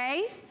get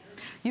gray,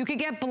 you could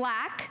get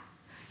black,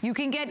 you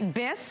can get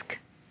bisque,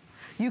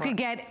 you could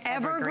get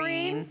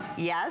evergreen.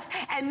 Yes,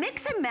 and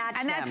mix and match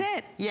and them. And that's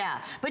it.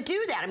 Yeah, but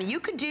do that. I mean, you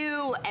could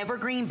do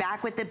evergreen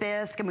back with the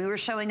bisque. I mean, we were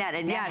showing that,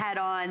 and Annette had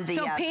on the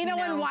So Pinot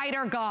and white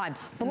are gone.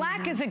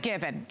 Black is a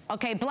given.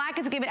 Okay, black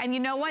is a given. And you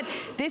know what?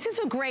 This is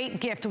a great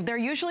gift. They're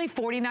usually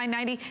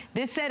 $49.90.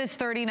 This set is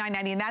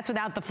 $39.90, and that's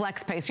without the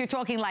flex pay. So you're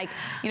talking like,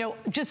 you know,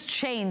 just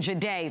change a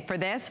day for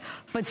this.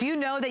 But do you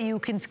know that you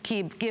can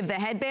give the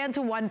headband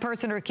to one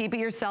person or keep it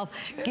yourself,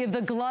 give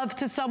the glove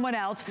to someone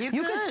else.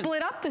 You could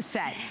split up the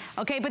set.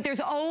 Okay, but there's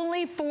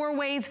only 4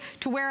 ways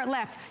to wear it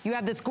left. You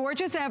have this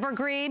gorgeous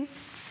evergreen.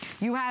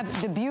 You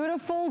have the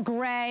beautiful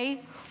gray.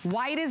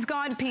 White is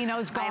gone,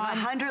 Pinot's gone. I have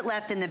 100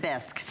 left in the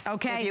bisque.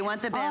 Okay. If you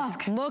want the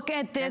bisque. Oh, look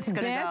at this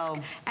bisque. Go.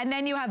 And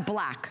then you have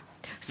black.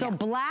 So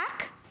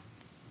black,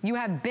 you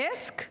have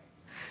bisque,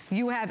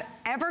 you have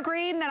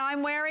evergreen that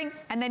I'm wearing,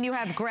 and then you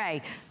have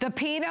gray. The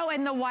Pinot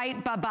and the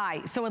white,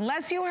 bye-bye. So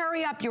unless you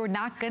hurry up, you're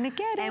not gonna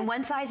get it. And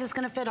one size is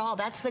gonna fit all.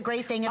 That's the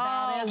great thing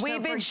about it.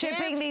 We've been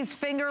shipping these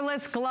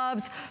fingerless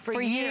gloves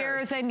for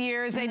years and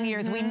years and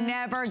years. We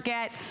never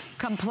get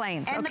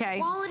complaints, and the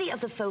quality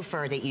of the faux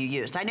fur that you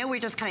used. I know we're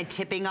just kind of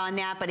tipping on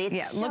that, but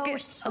it's so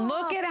soft.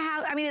 Look at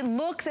how, I mean, it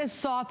looks as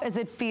soft as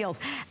it feels.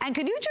 And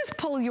could you just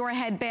pull your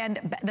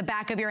headband, the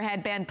back of your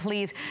headband,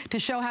 please, to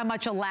show how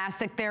much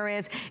elastic there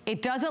is?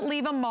 It doesn't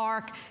leave a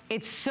mark.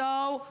 It's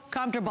so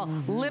comfortable.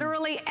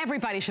 Literally,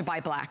 everybody should buy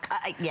black.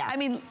 I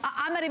mean,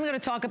 I'm not even going to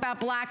talk about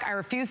black. I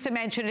refuse to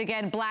mention it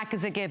again. Black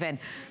is a given.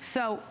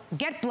 So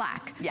get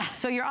black. Yeah.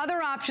 So your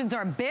other options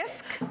are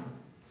bisque,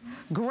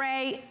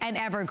 gray, and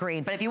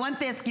evergreen. But if you want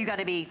bisque, you got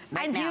to be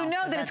right And now, do you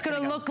know that it's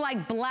going to look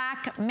like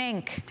black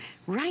mink?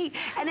 Right.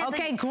 And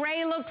okay,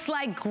 gray looks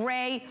like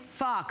gray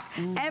fox.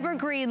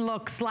 Evergreen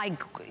looks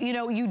like, you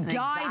know, you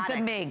dyed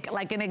the mink,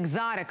 like an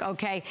exotic,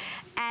 okay?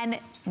 And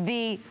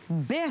the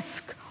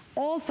bisque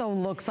also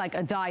looks like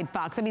a dyed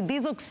fox. I mean,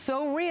 these look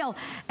so real.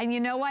 And you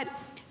know what?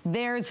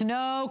 There's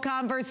no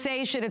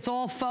conversation. It's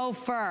all faux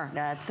fur.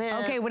 That's it.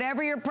 Okay,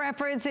 whatever your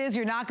preference is,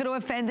 you're not going to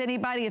offend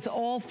anybody. It's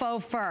all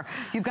faux fur.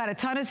 You've got a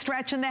ton of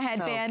stretch in the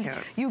headband. So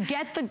cute. You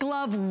get the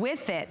glove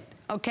with it.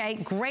 Okay,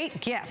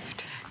 great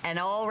gift. And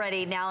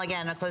already, now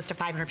again, close to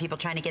 500 people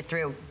trying to get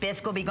through.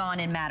 Bisque will be gone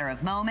in a matter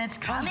of moments.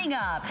 Coming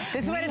up,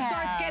 this is when it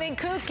starts getting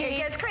kooky. It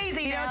gets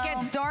crazy now. It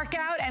gets dark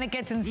out and it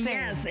gets insane.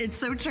 Yes, it's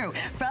so true.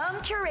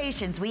 From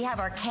Curations, we have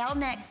our cowl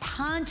neck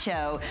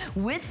poncho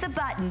with the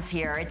buttons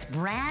here. It's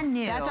brand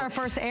new. That's our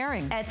first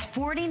airing. It's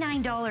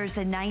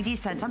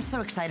 $49.90. I'm so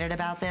excited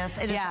about this.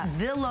 It is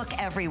the look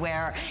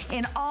everywhere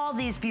in all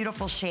these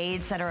beautiful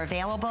shades that are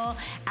available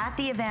at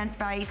the event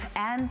price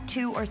and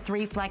 2 or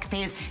 3 flex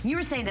pays. You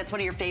were saying that's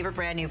one of your favorite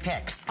brand new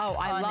picks. Oh,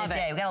 I love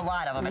it. We got a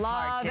lot of them. It's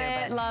hard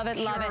to, love it.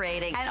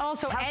 And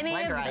also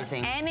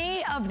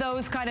any of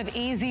those kind of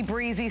easy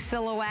breezy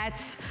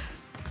silhouettes,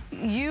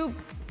 you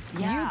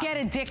you get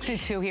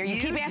addicted to here. You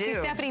keep asking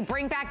Stephanie,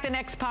 bring back the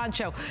next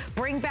poncho.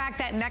 Bring back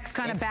that next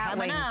kind of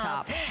bat-wing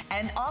top.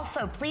 And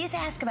also, please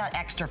ask about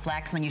Extra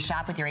Flex when you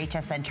shop with your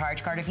HSN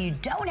charge card. If you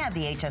don't have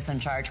the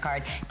HSN charge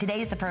card,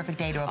 today is the perfect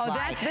day to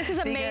apply. Oh, this is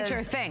a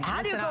major thing.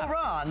 How do you go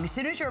wrong? As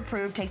soon as you're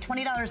approved, take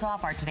 $20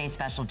 off our today's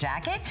special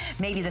jacket,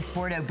 maybe the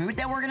Sporto boot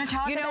that we're going to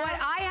talk about. You know what?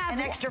 I have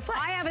an Extra Flex.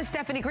 I have a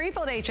Stephanie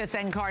Greenfield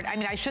HSN card. I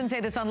mean, I shouldn't say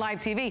this on live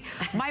TV.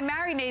 My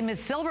married name is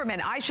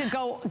Silverman. I should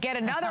go get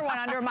another one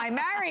under my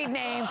married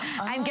name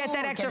and get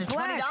that Extra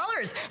Flex.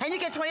 $20, and you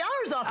get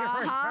 $20 off your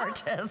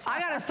first purchase. I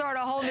got to start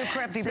a whole new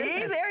crafty business.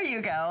 See, there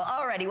you go.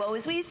 Alrighty, well,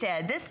 as we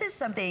said, this is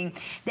something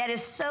that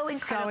is so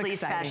incredibly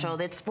special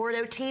that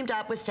Sporto teamed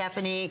up with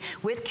Stephanie,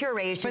 with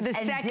Curations. For the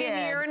second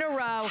year in a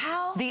row.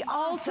 How the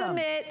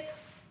ultimate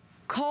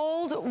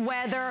cold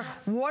weather,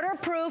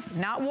 waterproof,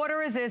 not water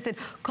resistant,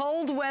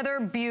 cold weather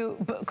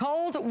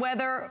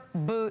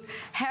boot,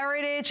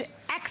 heritage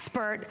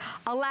expert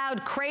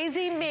allowed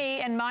crazy me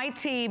and my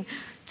team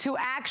to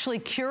actually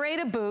curate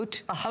a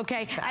boot,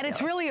 okay? And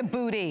it's really a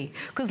booty.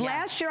 Because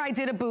last year I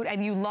did a boot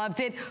and you loved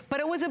it,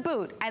 but it was a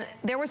boot. And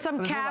there were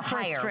some calf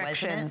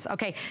restrictions.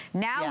 Okay,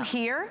 now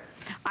here,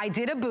 I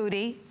did a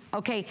booty.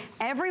 Okay,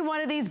 every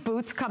one of these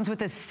boots comes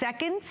with a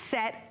second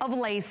set of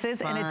laces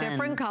in a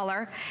different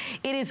color.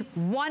 It is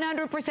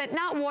 100%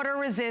 not water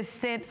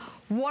resistant,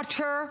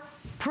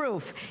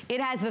 waterproof. It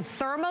has the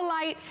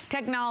Thermalite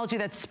technology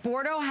that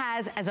Sporto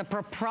has as a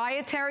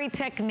proprietary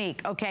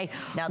technique, okay?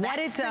 Now what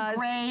it does, the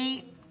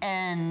gray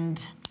and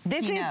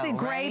this Pinot, is the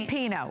gray right?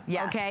 Pinot,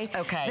 okay?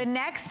 Okay. The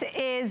next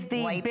is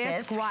the White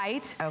bisque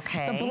white.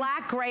 Okay. The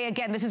black gray,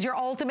 again, this is your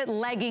ultimate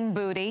legging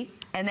booty.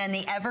 And then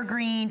the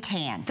evergreen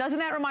tan. Doesn't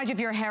that remind you of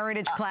your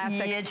heritage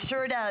classic? It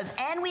sure does.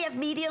 And we have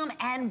medium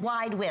and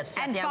wide widths.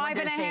 And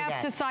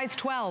 5.5 to size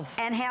 12.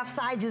 And half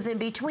sizes in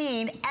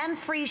between, and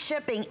free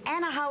shipping,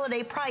 and a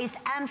holiday price,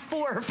 and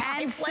 4 or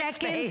 5 and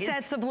second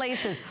sets of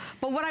laces.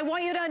 But what I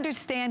want you to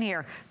understand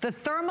here, the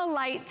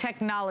Thermalite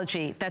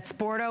technology that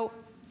Sporto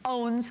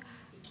owns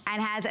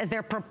and has as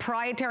their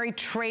proprietary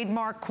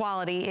trademark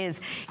quality is,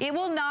 it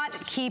will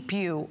not keep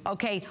you,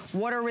 okay,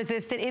 water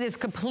resistant. It is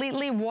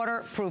completely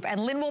waterproof. And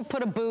Lynn will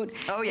put a boot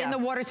in the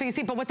water so you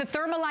see. But what the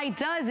Thermalite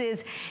does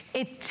is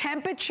it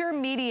temperature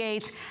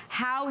mediates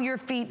how your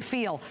feet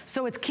feel.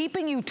 So it's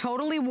keeping you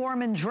totally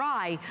warm and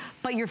dry,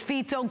 but your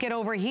feet don't get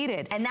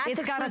overheated. And that's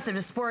exclusive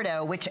to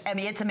Sporto, which, I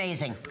mean, it's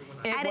amazing.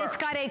 It's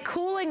got a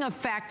cooling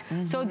effect.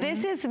 So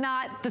this is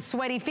not the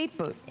sweaty feet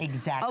boot.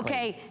 Exactly.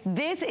 Okay,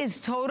 this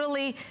is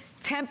totally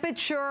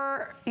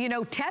temperature, you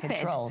know, tepid.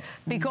 Controlled.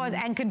 Because,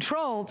 and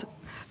controlled,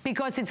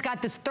 because it's got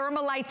this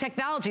Thermalite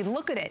technology.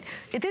 Look at it.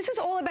 This is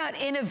all about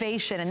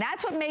innovation, and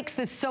that's what makes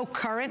this so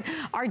current.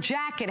 Our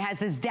jacket has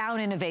this down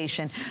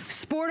innovation.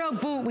 Sporto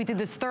boot, we did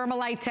this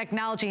Thermalite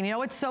technology, and you know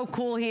what's so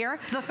cool here?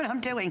 Look what I'm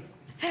doing.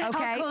 Okay.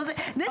 How cool is it?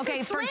 This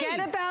is sweet.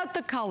 Forget about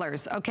the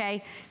colors,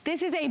 okay?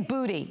 This is a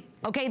booty.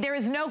 Okay, there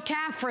is no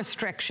calf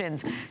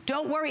restrictions.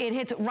 Don't worry, it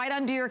hits right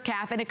under your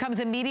calf, and it comes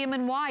in medium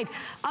and wide,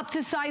 up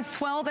to size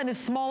 12 and as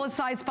small as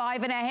size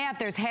 5.5.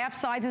 There's half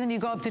sizes and you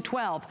go up to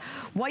 12.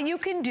 What you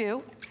can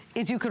do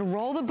is you can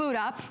roll the boot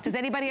up. Does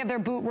anybody have their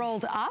boot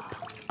rolled up?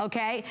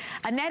 Okay,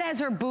 Annette has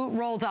her boot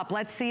rolled up.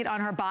 Let's see it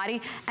on her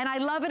body. And I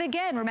love it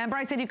again. Remember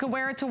I said you could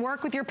wear it to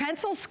work with your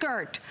pencil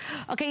skirt.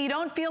 Okay, you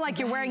don't feel like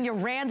you're wearing your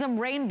random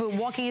rain boot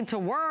walking into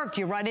work.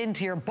 You run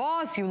into your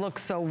boss, you look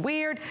so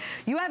weird.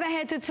 You have a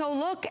head to toe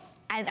look.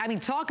 And I mean,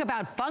 talk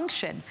about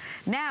function.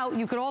 Now,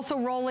 you could also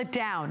roll it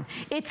down.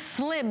 It's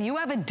slim. You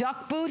have a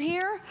duck boot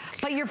here,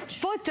 but your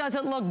foot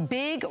doesn't look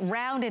big,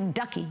 round, and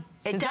ducky.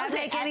 Does that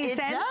make any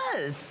sense? It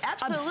does,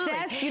 absolutely.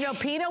 Obsessed. You know,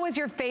 Pinot is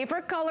your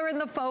favorite color in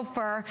the faux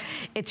fur.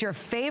 It's your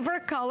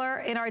favorite color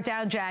in our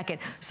down jacket.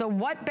 So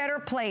what better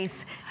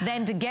place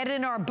than to get it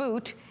in our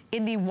boot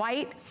in the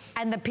white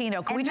and the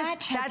Pinot? Can we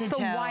just, that's the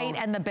white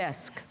and the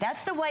bisque.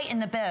 That's the white and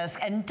the bisque.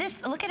 And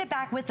this, look at it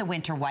back with the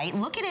winter white.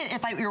 Look at it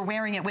if you're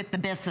wearing it with the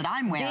bisque that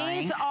I'm wearing.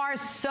 These are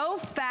so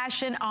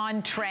fashion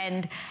on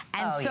trend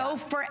and so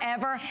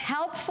forever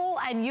helpful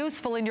and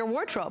useful in your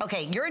wardrobe.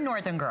 Okay, you're a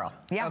northern girl.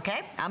 Yeah.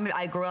 Okay,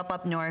 I grew up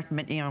north,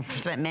 you know,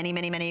 spent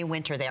many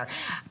winter there.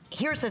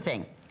 Here's the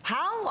thing.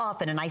 How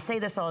often, and I say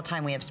this all the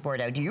time, we have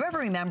Sporto, do you ever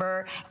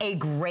remember a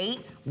great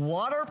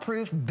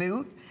waterproof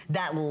boot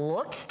that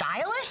looked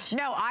stylish?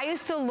 No, I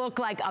used to look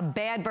like a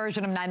bad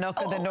version of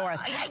Nanook of the North.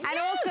 And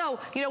also,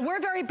 you know, we're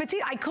very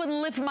petite. I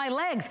couldn't lift my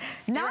legs.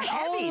 Not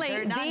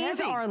only,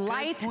 these are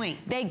light,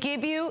 they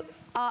give you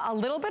a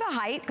little bit of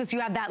height because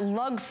you have that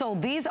lug sole.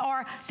 These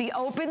are the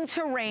open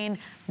terrain,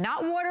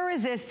 not water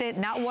resistant,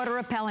 not water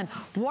repellent,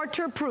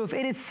 waterproof.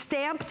 It is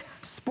stamped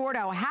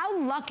Sporto. How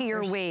lucky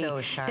are we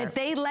that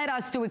they let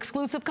us do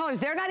exclusive colors?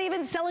 They're not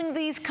even selling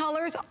these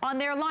colors on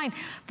their line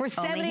for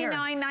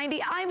 $79.90.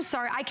 I'm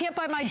sorry, I can't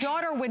buy my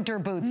daughter winter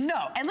boots.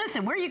 No, and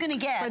listen, where are you going to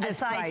get a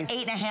size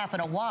 8.5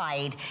 and a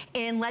wide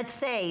in, let's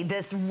say,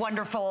 this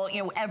wonderful,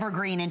 you know,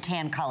 evergreen and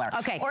tan color?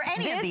 Okay, or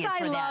any of these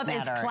for that matter.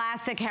 This I love is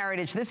classic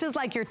heritage. This is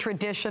like your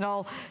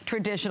traditional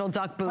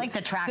duck boot. It's like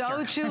the tractor.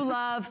 Don't you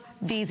love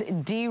these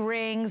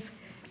D-rings?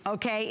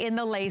 okay, in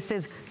the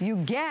laces. You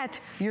get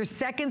your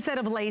second set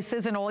of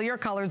laces in all your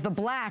colors. The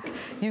black,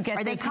 you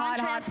get this hot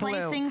blue. Are they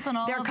contrast lacings on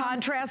all of them? They're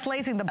contrast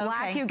lacing. The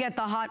black, you get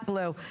the hot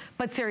blue.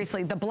 But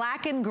seriously, the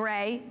black and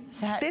gray,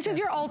 this is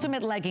your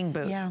ultimate legging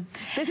boot. Yeah.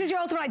 This is your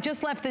ultimate, I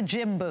just left the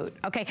gym boot,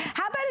 okay?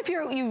 How about if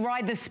you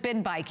ride the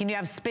spin bike and you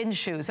have spin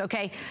shoes,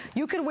 okay?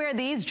 You could wear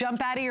these,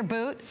 jump out of your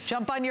boot,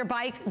 jump on your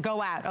bike,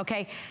 go out,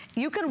 okay?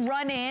 You could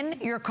run in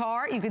your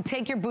car, you could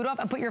take your boot off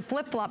and put your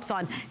flip-flops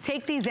on.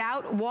 Take these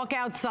out, walk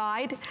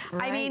outside.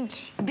 Right. I mean,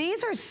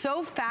 these are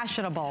so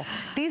fashionable.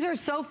 These are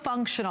so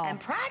functional. And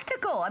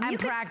practical. I mean, you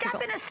could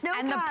step in a snow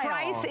and pile.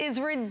 And the price is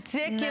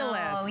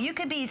ridiculous. No, you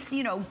could be,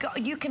 you know,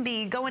 you can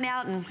be going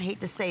out, and I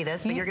hate to say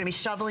this, but you're going to be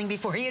shoveling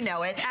before you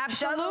know it.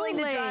 Absolutely. Shoveling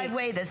the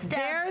driveway, the steps.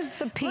 There's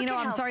the Pinot,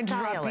 I'm sorry to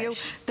interrupt you,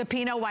 the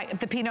Pinot white,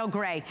 the Pinot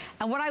gray.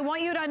 And what I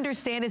want you to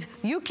understand is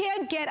you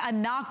can't get a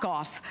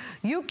knockoff.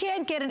 You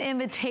can't get an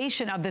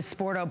imitation of this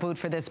Sporto boot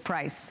for this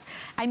price.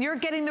 And you're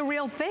getting the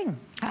real thing.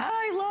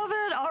 I love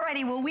it.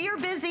 Alrighty, well, we are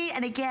busy,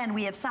 and again,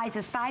 we have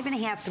sizes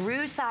 5.5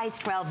 through size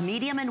 12,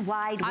 medium and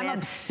wide width. I'm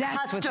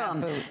obsessed with that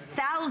boot.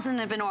 1,000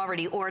 have been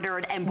already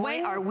ordered, and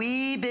boy, are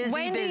we busy.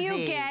 When do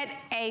you get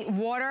a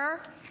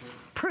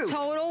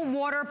total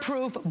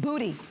waterproof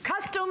booty?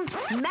 Custom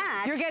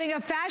matched. You're getting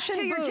a fashion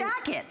to boot. your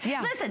jacket.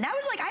 Yeah. Listen, that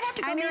would I'd have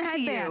to go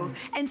into you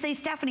and say,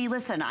 Stephanie,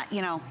 listen,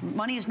 you know,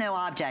 money is no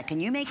object. Can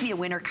you make me a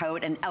winter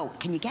coat? And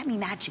can you get me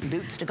matching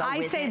boots to go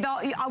with it?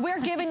 I say, we're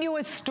giving you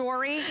a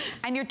story,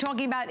 and you're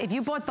talking about if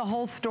you bought the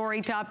whole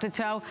story top to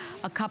toe,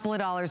 a couple of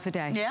dollars a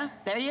day. Yeah,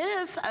 there it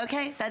is.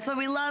 Okay, that's what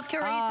we love.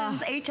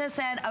 Curations,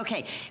 HSN.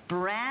 Okay,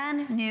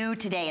 brand new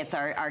today. It's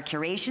our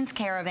Curations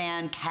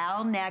Caravan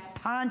cowl neck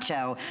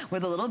poncho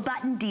with a little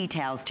button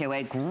details to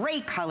it.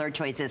 Great color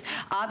choices.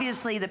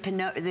 Obviously, the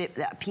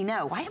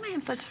Pinot. Why am I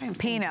in such time?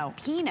 Pinot.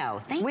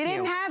 Pinot. Thank you. We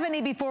didn't have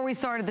any before we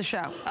started the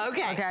show.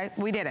 Okay. Okay.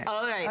 We did it.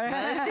 All right.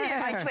 Let's hear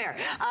it, I swear.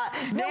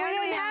 No, we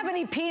didn't have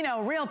any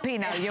Pinot, real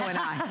Pinot, you and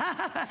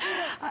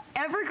I.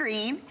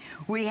 Evergreen.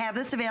 We have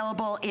this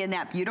available in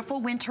that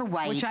beautiful winter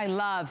white. Which I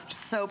love.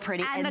 So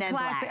pretty. And the then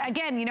classic. Black.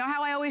 Again, you know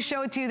how I always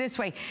show it to you this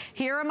way.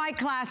 Here are my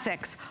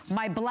classics.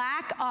 My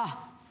black,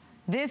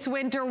 this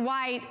winter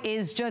white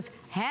is just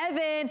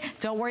heaven.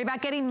 Don't worry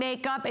about getting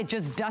makeup. It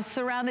just dusts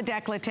around the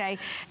décolleté.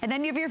 And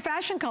then you have your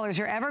fashion colors,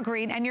 your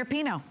evergreen and your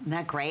Pinot. Isn't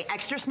that great?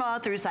 Extra small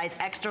through size,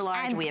 extra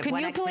large. And we have 1X can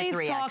you and please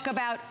 3X. talk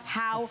about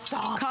how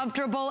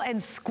comfortable and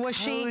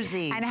squishy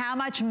cozy. And how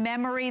much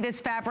memory this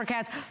fabric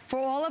has? For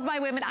all of my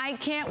women, I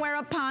can't wear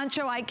a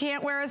poncho. I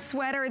can't wear a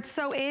sweater. It's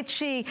so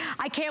itchy.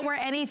 I can't wear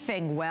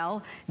anything.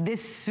 Well,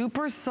 this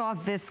super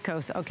soft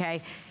viscose,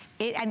 okay?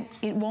 And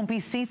it won't be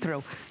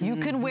see-through. You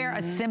can wear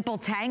a simple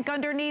tank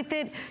underneath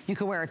it. You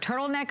could wear a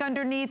turtleneck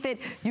underneath it.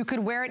 You could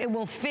wear it. It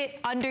will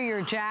fit under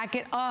your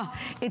jacket.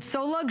 It's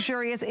so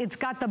luxurious. It's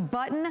got the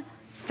button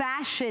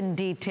fashion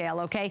detail,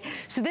 okay?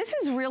 So this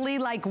is really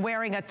like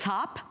wearing a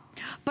top.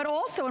 But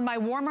also in my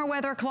warmer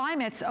weather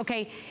climates,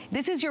 okay,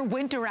 this is your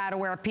winter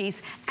outerwear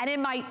piece. And in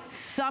my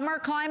summer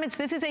climates,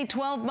 this is a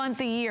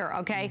 12-month a year,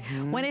 okay?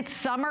 When it's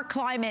summer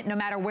climate, no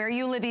matter where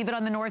you live, even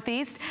on the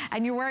Northeast,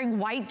 and you're wearing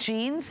white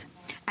jeans,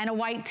 and a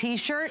white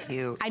t-shirt,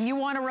 and you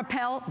want to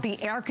repel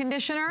the air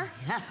conditioner,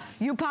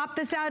 you pop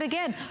this out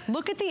again.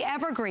 Look at the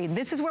evergreen.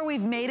 This is where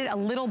we've made it a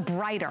little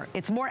brighter.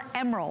 It's more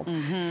emerald.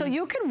 So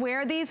you can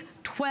wear these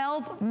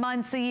 12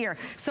 months a year.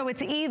 So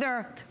it's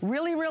either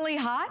really, really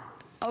hot,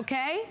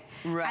 okay?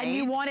 Right. And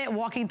you want it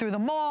walking through the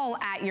mall,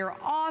 at your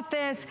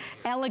office,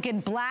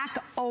 elegant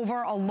black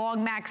over a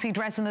long maxi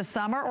dress in the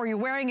summer, or you're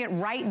wearing it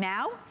right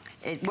now.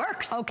 It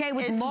works. Okay,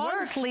 with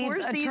long sleeves,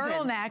 a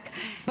turtleneck,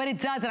 but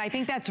it does, and I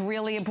think that's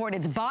really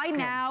important. It's buy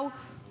now,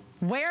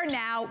 wear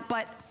now,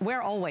 but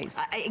wear always.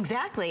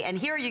 Exactly, and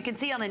here you can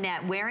see on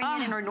Annette wearing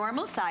it in her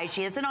normal size.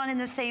 She isn't on in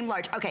the same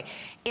large. Okay,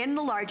 in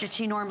the large that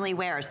she normally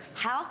wears.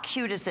 How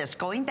cute is this?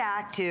 Going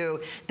back to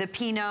the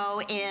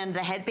Pinot in the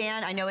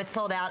headband, I know it's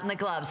sold out in the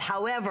gloves.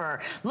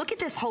 However, look at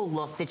this whole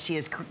look that she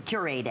has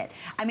curated.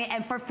 I mean,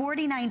 and for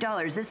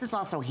 $49, this is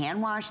also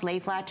hand washed, lay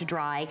flat to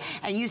dry,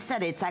 and you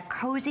said it's that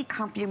cozy,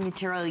 comfy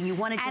material you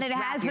want to just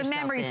wrap yourself in. And it has the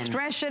memory.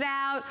 Stretch it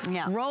out,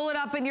 roll it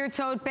up in your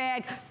tote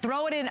bag,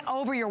 throw it in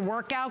over your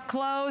workout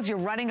clothes, you're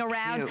running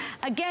around.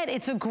 Again,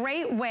 it's a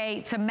great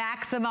way to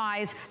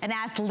maximize an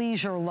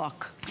athleisure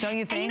look, don't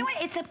you think? And you know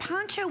what? It's a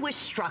poncho with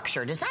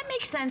structure. Does that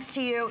make sense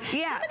to you?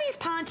 Yeah. Some of these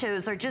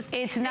ponchos are just,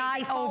 it's not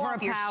they fall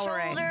overpowering.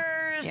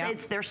 Off your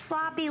shoulders. They're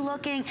sloppy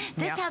looking.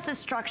 This has a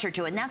structure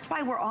to it, and that's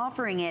why we're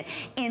offering it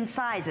in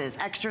sizes,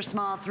 extra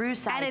small through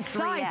size 3X. And it's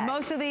size.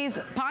 Most of these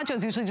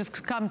ponchos usually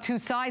just come 2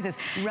 sizes.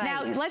 Right.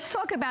 Now, let's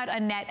talk about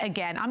Annette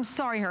again. I'm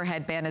sorry her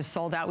headband is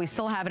sold out. We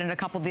still have it in a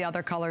couple of the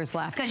other colors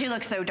left. It's because you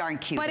look so darn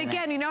cute. But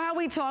again, you know how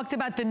we talked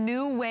about the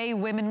new way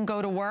women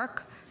go to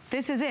work?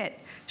 This is it.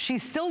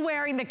 She's still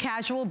wearing the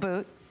casual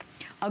boot,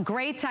 a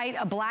gray tight,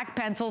 a black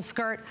pencil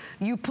skirt.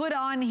 You put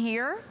on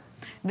here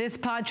this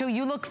poncho,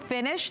 you look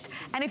finished,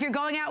 and if you're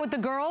going out with the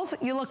girls,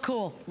 you look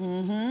cool.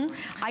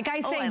 Like I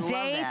say,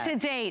 day to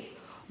date,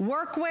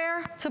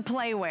 workwear to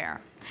playwear.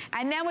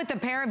 And then with the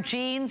pair of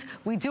jeans,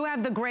 we do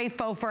have the gray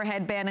faux fur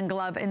headband and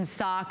glove in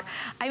stock.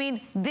 I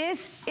mean,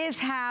 this is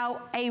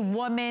how a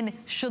woman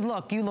should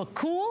look. You look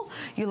cool,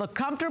 you look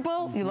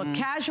comfortable, you look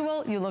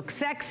casual, you look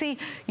sexy,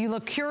 you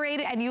look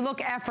curated, and you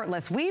look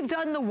effortless. We've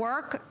done the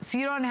work, so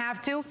you don't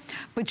have to,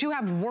 but you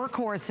have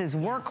workhorses,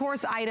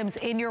 workhorse items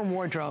in your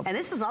wardrobe. And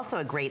this is also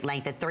a great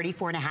length at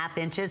 34.5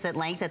 inches at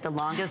length, at the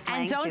longest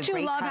length. And don't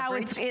you love how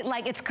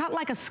it's cut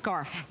like a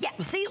scarf? Yeah,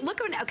 see,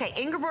 look at, okay,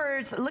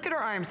 Ingeborg's, look at her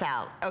arms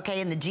out,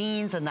 okay, in the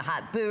jeans and the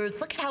hot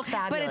boots. Look at how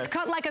fabulous. But it's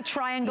cut like a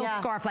triangle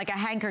scarf, like a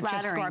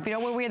handkerchief scarf. You know,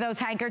 we wear those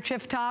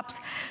handkerchief tops?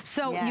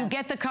 So you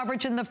get the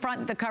coverage in the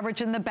front, the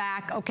coverage in the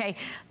back, okay?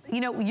 You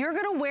know, you're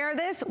gonna wear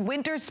this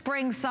winter,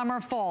 spring, summer,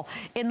 fall.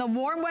 In the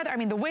warm weather, I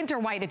mean, the winter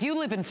white, if you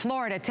live in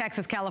Florida,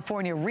 Texas,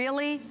 California,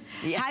 really?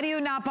 Yeah. How do you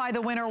not buy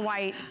the winter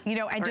white, you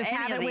know, and just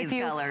have it with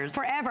you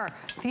forever?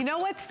 You know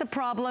what's the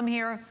problem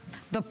here?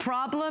 The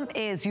problem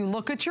is you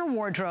look at your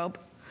wardrobe,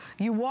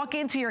 you walk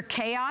into your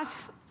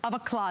chaos of a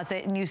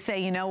closet and you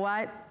say, you know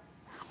what?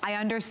 I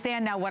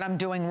understand now what I'm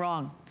doing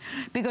wrong.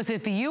 Because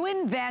if you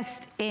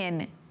invest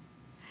in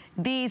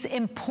these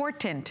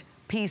important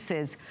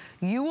pieces,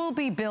 you will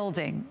be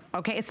building,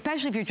 okay,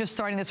 especially if you're just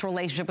starting this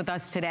relationship with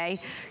us today,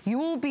 you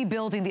will be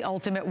building the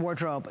ultimate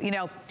wardrobe. You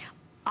know,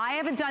 I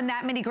haven't done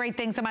that many great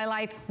things in my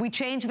life. We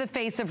changed the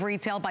face of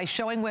retail by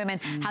showing women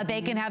how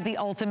they can have the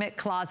ultimate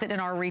closet in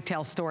our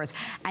retail stores.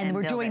 And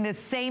we're doing the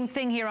same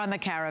thing here on the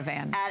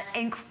Caravan. At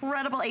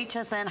incredible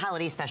HSN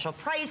holiday special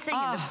pricing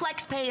and the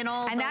flex pay and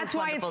all. And that's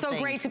why it's so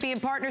great to be in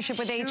partnership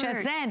with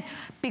HSN,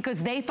 because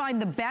they find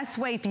the best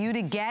way for you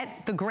to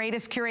get the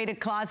greatest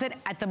curated closet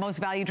at the most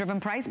value-driven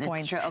price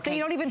point. True. Okay.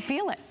 You don't even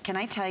feel it. Can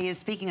I tell you,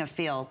 speaking of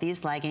feel,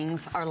 these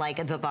leggings are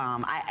like the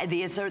bomb.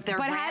 They're but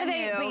brand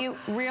new. But you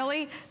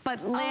really?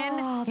 But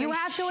Lynn, you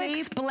have to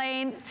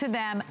explain to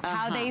them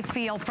how they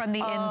feel from the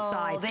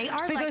inside. They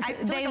are because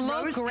they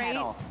look great.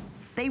 Petal.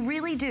 They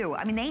really do.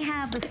 I mean, they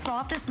have the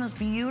softest, most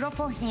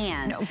beautiful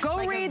hand. No,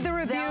 go read the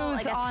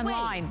reviews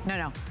online.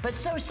 No. But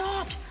so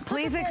soft.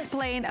 Please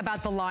explain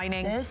about the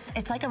lining. This,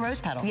 it's like a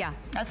rose petal. Yeah.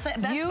 That's the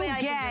best way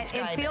I can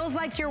describe it. Feels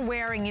like you're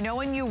wearing, you know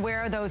when you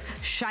wear those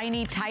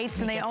shiny tights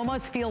and they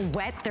almost feel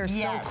wet? They're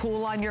so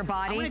cool on your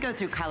body. I'm gonna go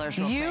through colors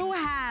real quick. You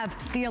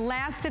have the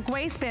elastic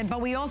waistband,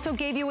 but we also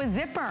gave you a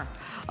zipper.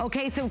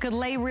 Okay, so it could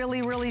lay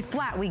really, really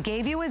flat. We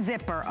gave you a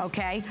zipper,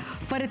 okay?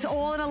 But it's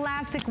all an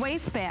elastic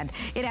waistband.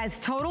 It has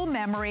total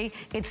memory.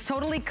 It's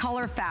totally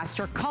color fast.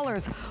 Your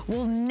colors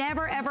will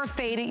never, ever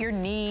fade at your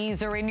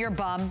knees or in your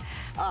bum.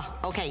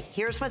 Okay,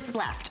 here's what's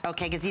left,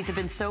 okay? Because these have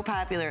been so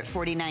popular at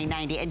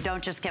 $49.90, and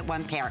don't just get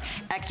one pair.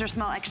 Extra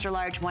small, extra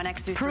large, 1X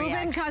through 3X.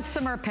 Proven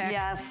customer pick.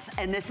 Yes,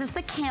 and this is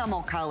the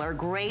camel color.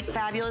 Great,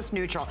 fabulous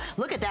neutral.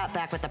 Look at that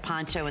back with the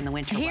poncho and the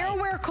winter white. Here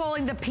we're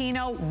calling the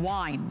Pinot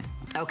wine.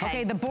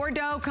 Okay, the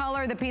Bordeaux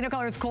color, the Pinot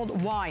color is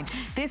called wine.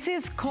 This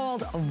is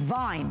called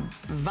vine.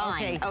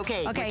 Vine,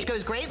 okay. Which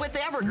goes great with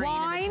the evergreen.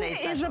 Wine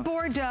is the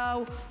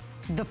Bordeaux.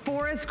 The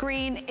forest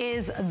green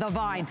is the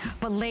vine.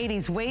 But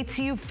ladies, wait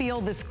till you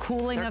feel this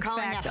cooling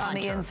effect on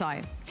the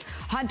inside.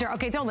 Hunter,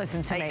 okay, don't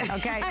listen to me,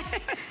 okay?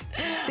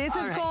 This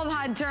is called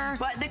Hunter.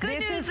 But the good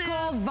news is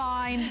called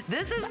Vine.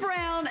 This is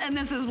brown and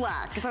this is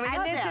black. So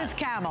and this is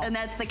camel. And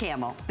that's the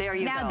camel. There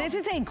you go. Now, this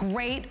is a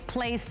great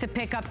place to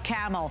pick up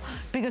camel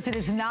because it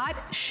is not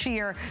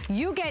sheer.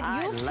 You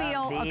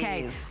feel,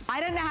 okay, I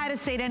don't know how to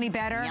say it any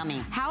better.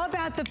 Yummy. How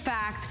about the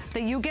fact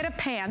that you get a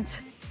pant,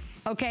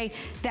 okay,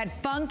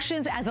 that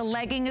functions as a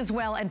legging as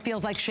well and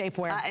feels like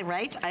shapewear.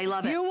 Right, I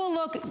love it. You will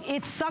look,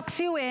 it sucks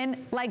you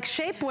in like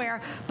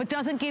shapewear, but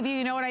doesn't give you,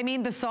 you know what I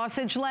mean, the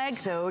sausage leg?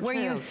 So true. Where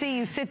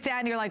you sit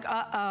down, you're like,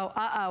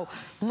 uh-oh.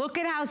 Look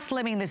at how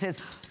slimming this is.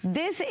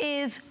 This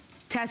is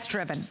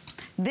test-driven.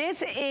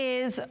 This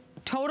is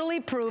totally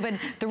proven.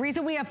 The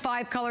reason we have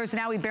 5 colors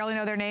now, we barely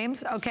know their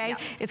names, okay?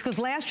 It's because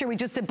last year we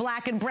just did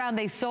black and brown.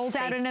 They sold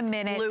out in a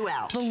minute. Flew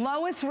out. The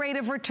lowest rate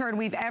of return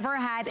we've ever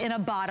had in a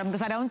bottom,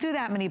 because I don't do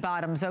that many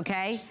bottoms,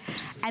 okay?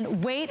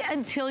 And wait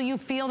until you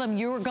feel them.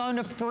 You're going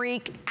to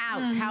freak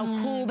out how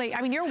cool they,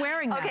 I mean, you're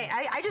wearing them. Okay,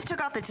 I just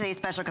took off the Today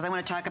Special because I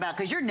want to talk about,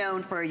 because you're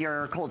known for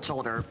your cold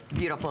shoulder,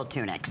 beautiful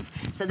tunics.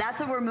 So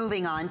that's what we're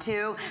moving on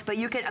to. But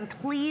you can,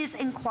 please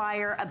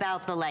inquire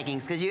about the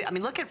leggings, because I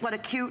mean, look at what a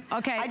cute,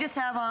 I just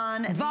have on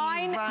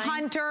Vine,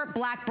 Hunter,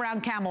 black, brown,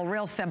 camel,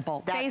 real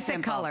simple. That's basic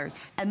simple.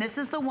 Colors. And this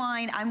is the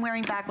wine I'm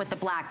wearing back with the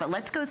black, but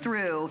let's go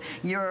through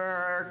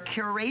your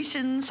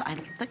Curations.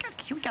 Look how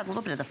cute, we got a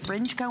little bit of the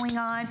fringe going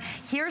on.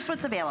 Here's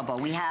what's available.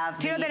 We have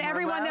Do you know that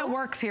everyone that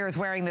works here is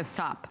wearing this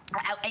top?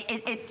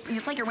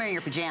 It's like you're wearing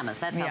your pajamas.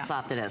 That's how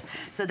soft it is.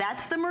 So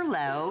that's the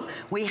Merlot.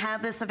 We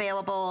have this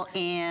available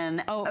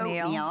in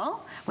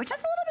oatmeal, which has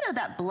a little bit of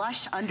that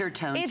blush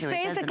undertone to it, It's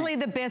basically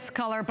the bisque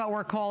color, but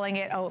we're calling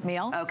it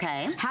oatmeal.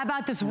 Okay. How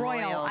about this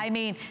royal? I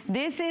mean,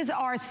 this is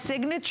our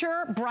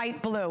signature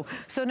bright blue.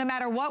 So no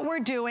matter what we're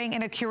doing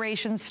in a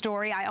Curation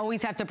story, I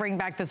always have to bring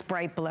back this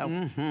bright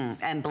blue.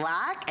 And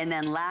black, and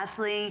then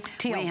lastly,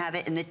 we have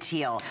it in the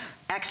teal.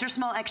 Extra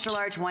small, extra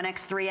large,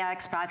 1X,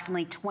 3X,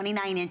 approximately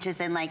 29 inches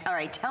in length. All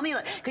right, tell me,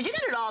 because you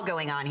got it all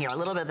going on here. A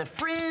little bit of the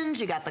fringe,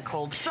 you got the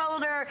cold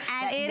shoulder.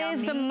 And it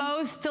is the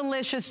most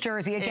delicious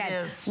jersey.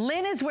 Again,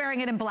 Lynn is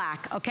wearing it in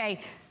black, okay?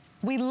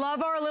 We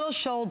love our little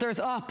shoulders.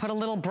 Oh, put a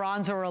little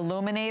bronzer or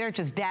illuminator,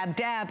 just dab,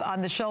 dab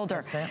on the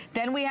shoulder.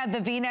 Then we have the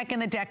V-neck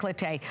and the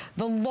décolleté.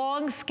 The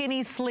long,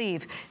 skinny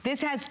sleeve.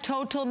 This has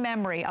total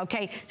memory,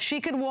 okay?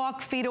 She could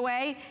walk feet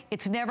away.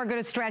 It's never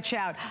gonna stretch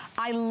out.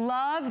 I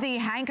love the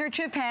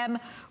handkerchief hem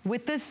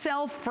with the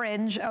self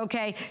fringe,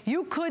 okay?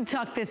 You could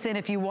tuck this in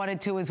if you wanted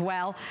to as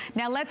well.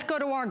 Now let's go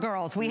to our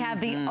girls. We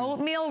have the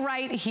oatmeal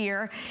right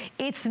here.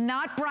 It's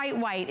not bright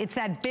white. It's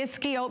that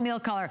biscuity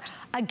oatmeal color.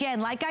 Again,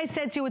 like I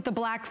said to you with the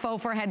black faux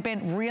fur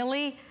headband,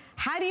 really?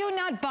 How do you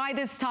not buy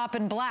this top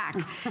in black?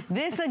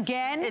 This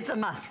again, it's a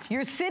must.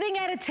 You're sitting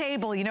at a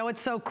table, you know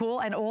it's so cool,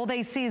 and all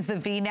they see is the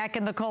V-neck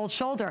and the cold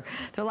shoulder.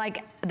 They're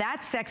like,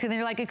 that's sexy. Then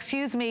you're like,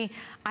 excuse me,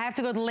 I have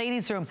to go to the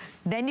ladies' room.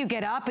 Then you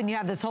get up and you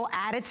have this whole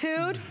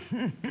attitude,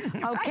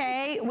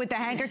 okay, with the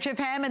handkerchief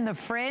hem and the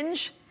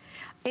fringe.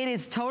 It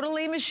is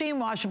totally machine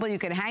washable. You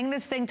can hang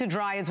this thing to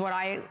dry is what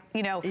I,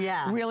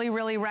 really,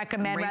 really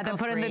recommend rather than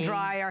put it in the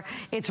dryer.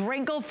 It's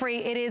wrinkle-free.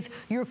 It is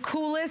your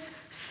coolest,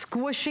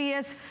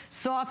 squishiest,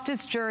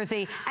 softest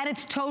jersey, and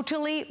it's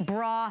totally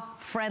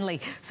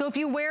bra-friendly. So if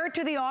you wear it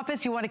to the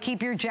office, you want to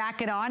keep your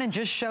jacket on and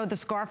just show the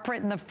scarf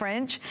print and the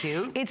fringe.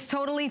 Cute. It's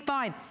totally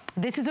fine.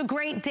 This is a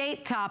great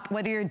date top,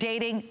 whether you're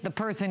dating the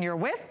person you're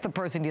with, the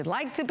person you'd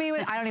like to be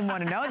with. I don't even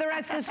want to know the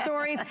rest of the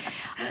stories.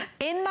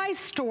 In my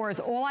stores,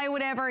 all I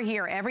would ever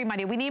hear every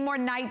Monday, we need more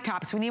night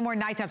tops. We need more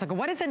night tops. I go,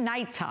 what is a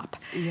night top?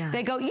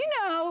 They go, you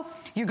know,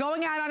 you're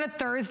going out on a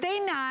Thursday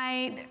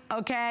night,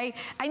 okay?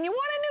 And you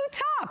want a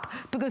new top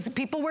because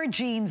people wear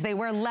jeans, they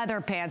wear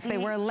leather pants, they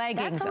wear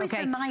leggings. That's always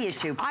been my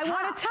issue. I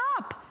want a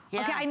top.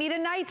 Okay, I need a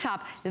night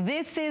top.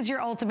 This is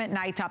your ultimate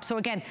night top. So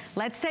again,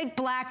 let's take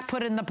black,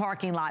 put it in the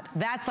parking lot.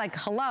 That's like,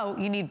 hello,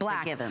 you need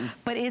black.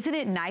 But isn't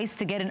it nice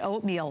to get an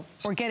oatmeal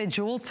or get a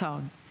jewel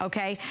tone,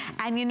 okay?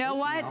 And you know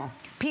what?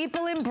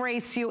 People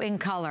embrace you in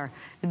color.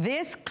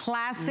 This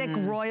classic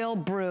royal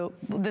blue,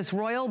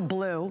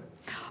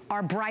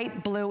 our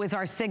bright blue is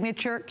our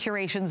signature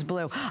Curations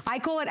blue. I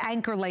call it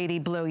Anchor Lady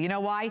blue. You know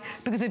why?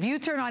 Because if you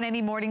turn on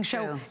any morning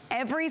show,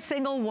 every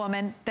single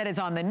woman that is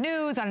on the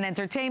news, on an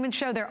entertainment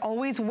show, they're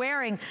always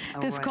wearing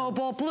this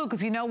cobalt blue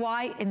because you know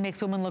why? It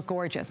makes women look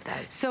gorgeous.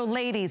 So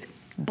ladies,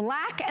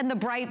 black and the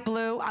bright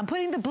blue, I'm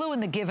putting the blue in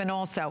the given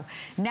also.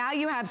 Now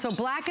you have, so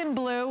black and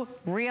blue,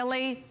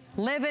 really?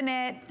 Living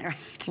it,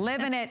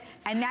 living it.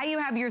 And now you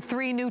have your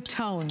 3 new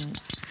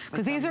tones.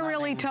 Because these are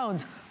really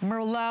tones.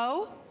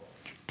 Merlot,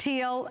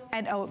 teal,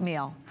 and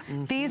oatmeal.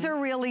 These are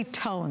really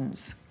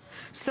tones.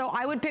 So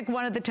I would pick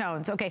one of the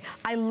tones. Okay,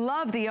 I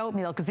love the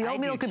oatmeal because the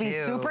oatmeal could be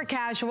super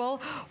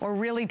casual or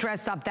really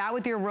dressed up. That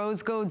with your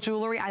rose gold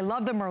jewelry. I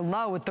love the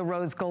Merlot with the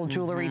rose gold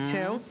jewelry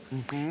too.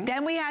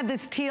 Then we have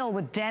this teal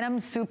with denim,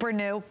 super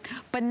new.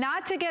 But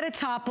not to get a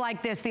top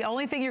like this. The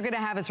only thing you're gonna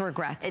have is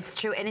regrets. It's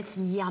true, and it's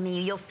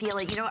yummy. You'll feel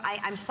it. You know,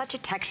 I'm such a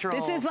textural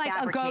This is like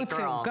a go-to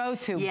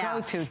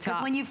top.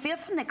 Because when you feel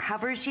something that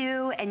covers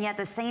you, and yet at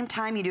the same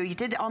time you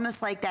did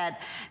almost like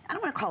that, I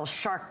don't want to call it a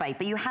shark bite,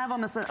 but you have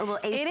almost a little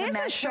asymmetric. It is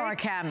a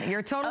shark hem.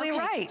 You're totally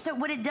right. So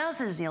what it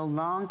does is it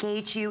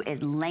elongates you,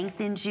 it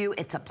lengthens you.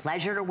 It's a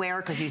pleasure to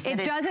wear because you said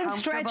it doesn't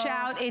stretch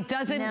out, it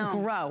doesn't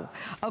grow.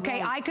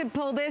 Okay, I could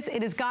pull this.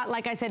 It has got,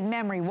 like I said,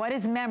 memory. What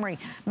is memory?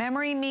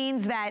 Memory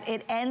means that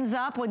it ends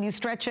up, when you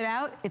stretch it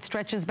out, it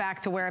stretches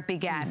back to where it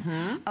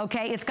began.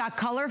 Okay, it's got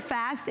color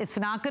fast. It's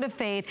not gonna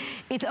fade.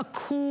 It's a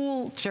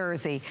cool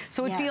jersey.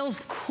 So it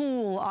feels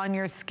cool on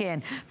your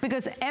skin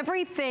because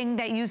everything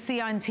that you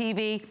see on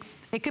TV,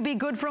 it could be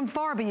good from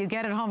far, but you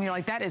get it home, you're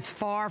like, that is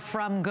far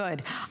from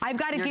good. I've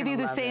got to give you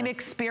the same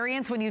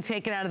experience when you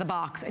take it out of the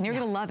box, and you're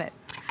gonna love it.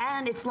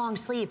 And it's long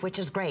sleeve, which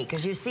is great,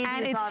 because you see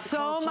and these it's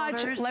so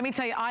much, let me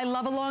tell you, I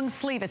love a long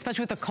sleeve,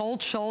 especially with a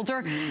cold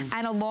shoulder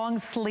and a long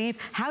sleeve.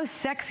 How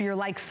sexy, you're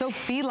like so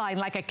feline,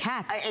 like a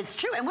cat. It's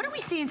true, and what are we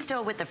seeing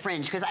still with the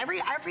fringe? Because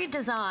every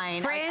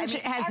design, fringe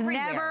has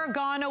never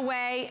gone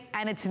away,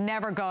 and it's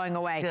never going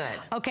away. Good.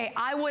 Okay,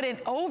 I wouldn't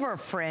over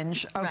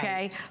fringe,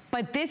 okay?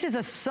 But this is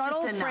a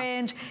subtle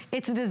fringe.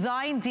 It's a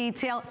design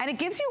detail, and it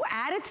gives you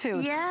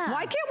attitude.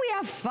 Why can't we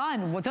have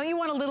fun? Well, don't you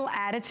want a little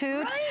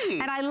attitude?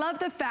 And I love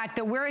the fact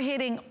that we're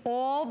hitting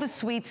all the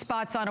sweet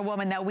spots on a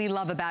woman that we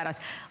love about us.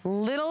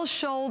 Little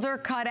shoulder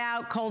cut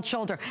out, cold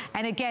shoulder.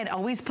 And again,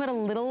 always put a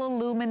little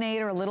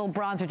illuminator, a little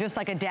bronzer, just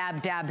like a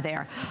dab, dab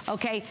there.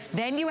 Okay,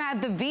 then you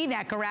have the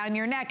V-neck around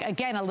your neck.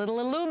 Again, a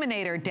little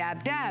illuminator,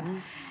 dab, dab.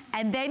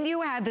 And then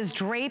you have this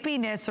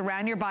drapiness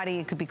around your body.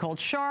 It could be called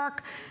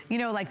shark, you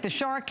know, like the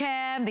shark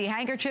hem, the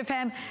handkerchief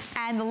hem,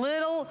 and the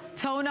little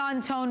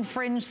tone-on-tone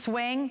fringe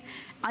swing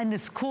on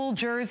this cool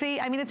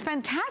jersey. I mean, it's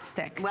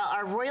fantastic. Well,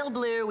 our royal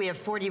blue, we have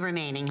 40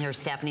 remaining here,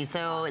 Stephanie,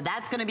 so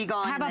that's gonna be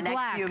gone in the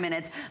next few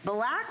minutes.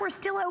 Black, we're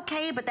still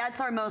okay, but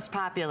that's our most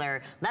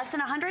popular. Less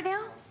than 100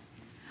 now?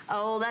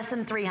 Oh, less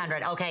than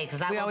 300. Okay, because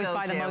that we will always go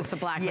buy to. the most of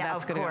black. Yeah,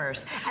 that's of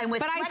course. And with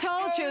but I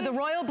told you, the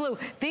royal blue,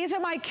 these are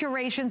my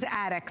Curations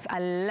addicts. I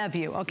love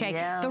you, okay?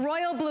 Yes. The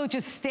royal blue,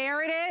 just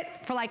stare at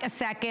it for like a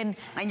second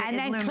and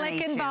then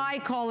click and buy,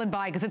 call and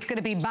buy, because it's going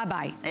to be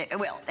bye-bye. It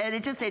will, and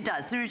it does.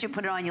 As soon as you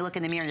put it on, you look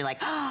in the mirror and you're like,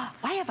 oh,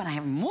 why haven't I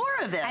have more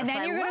of this? And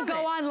then you're going to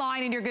go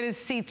online and you're going to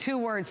see 2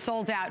 words,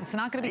 sold out. It's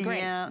not going to be great.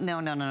 Yeah,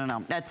 no.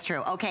 That's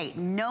true. Okay,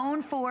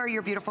 known for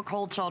your beautiful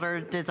cold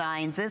shoulder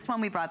designs. This one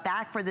we brought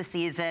back for the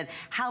season.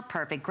 How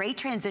perfect. Great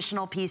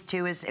transitional piece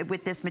too is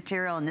with this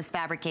material and this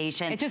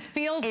fabrication. It just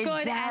feels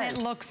good and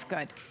it looks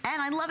good.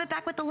 And I love it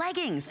back with the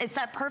leggings. It's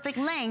that perfect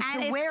length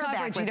and to wear coverage.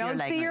 back with you don't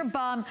your see your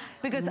bum,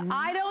 because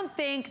I don't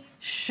think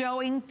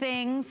showing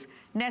things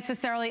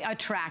necessarily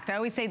attract. I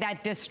always say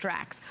that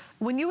distracts.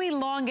 When you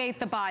elongate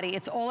the body,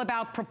 it's all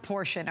about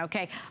proportion,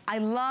 okay? I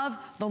love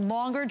the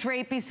longer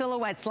drapey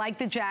silhouettes, like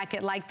the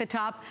jacket, like the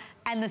top,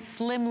 and the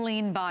slim,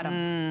 lean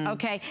bottom,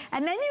 okay?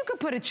 And then you could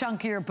put a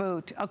chunkier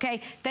boot,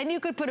 okay? Then you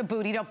could put a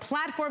boot. You know,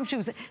 platform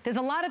shoes, there's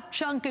a lot of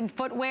chunk in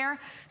footwear,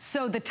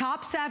 so the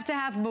tops have to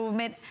have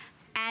movement,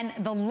 and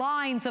the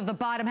lines of the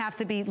bottom have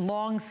to be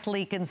long,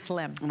 sleek, and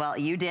slim. Well,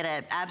 you did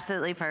it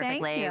absolutely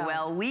perfectly. Thank you.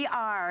 Well, we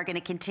are going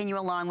to continue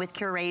along with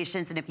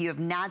Curations, and if you have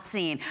not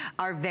seen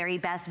our very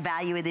best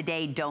value of the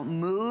day, don't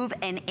move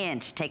an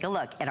inch. Take a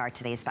look at our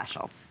today's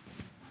special.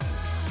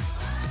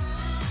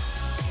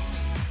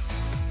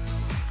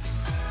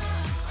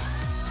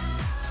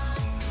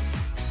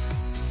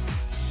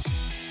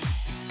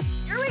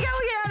 Here we go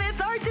again. It's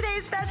our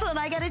today's special, and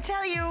I got to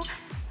tell you,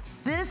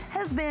 this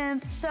has been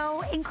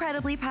so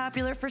incredibly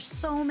popular for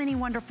so many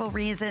wonderful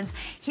reasons.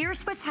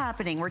 Here's what's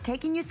happening. We're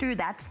taking you through,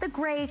 that's the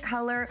gray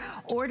color.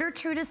 Order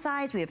true to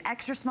size. We have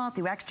extra small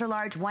through extra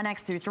large,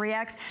 1X through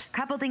 3X.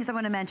 Couple things I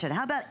want to mention.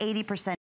 How about 80%?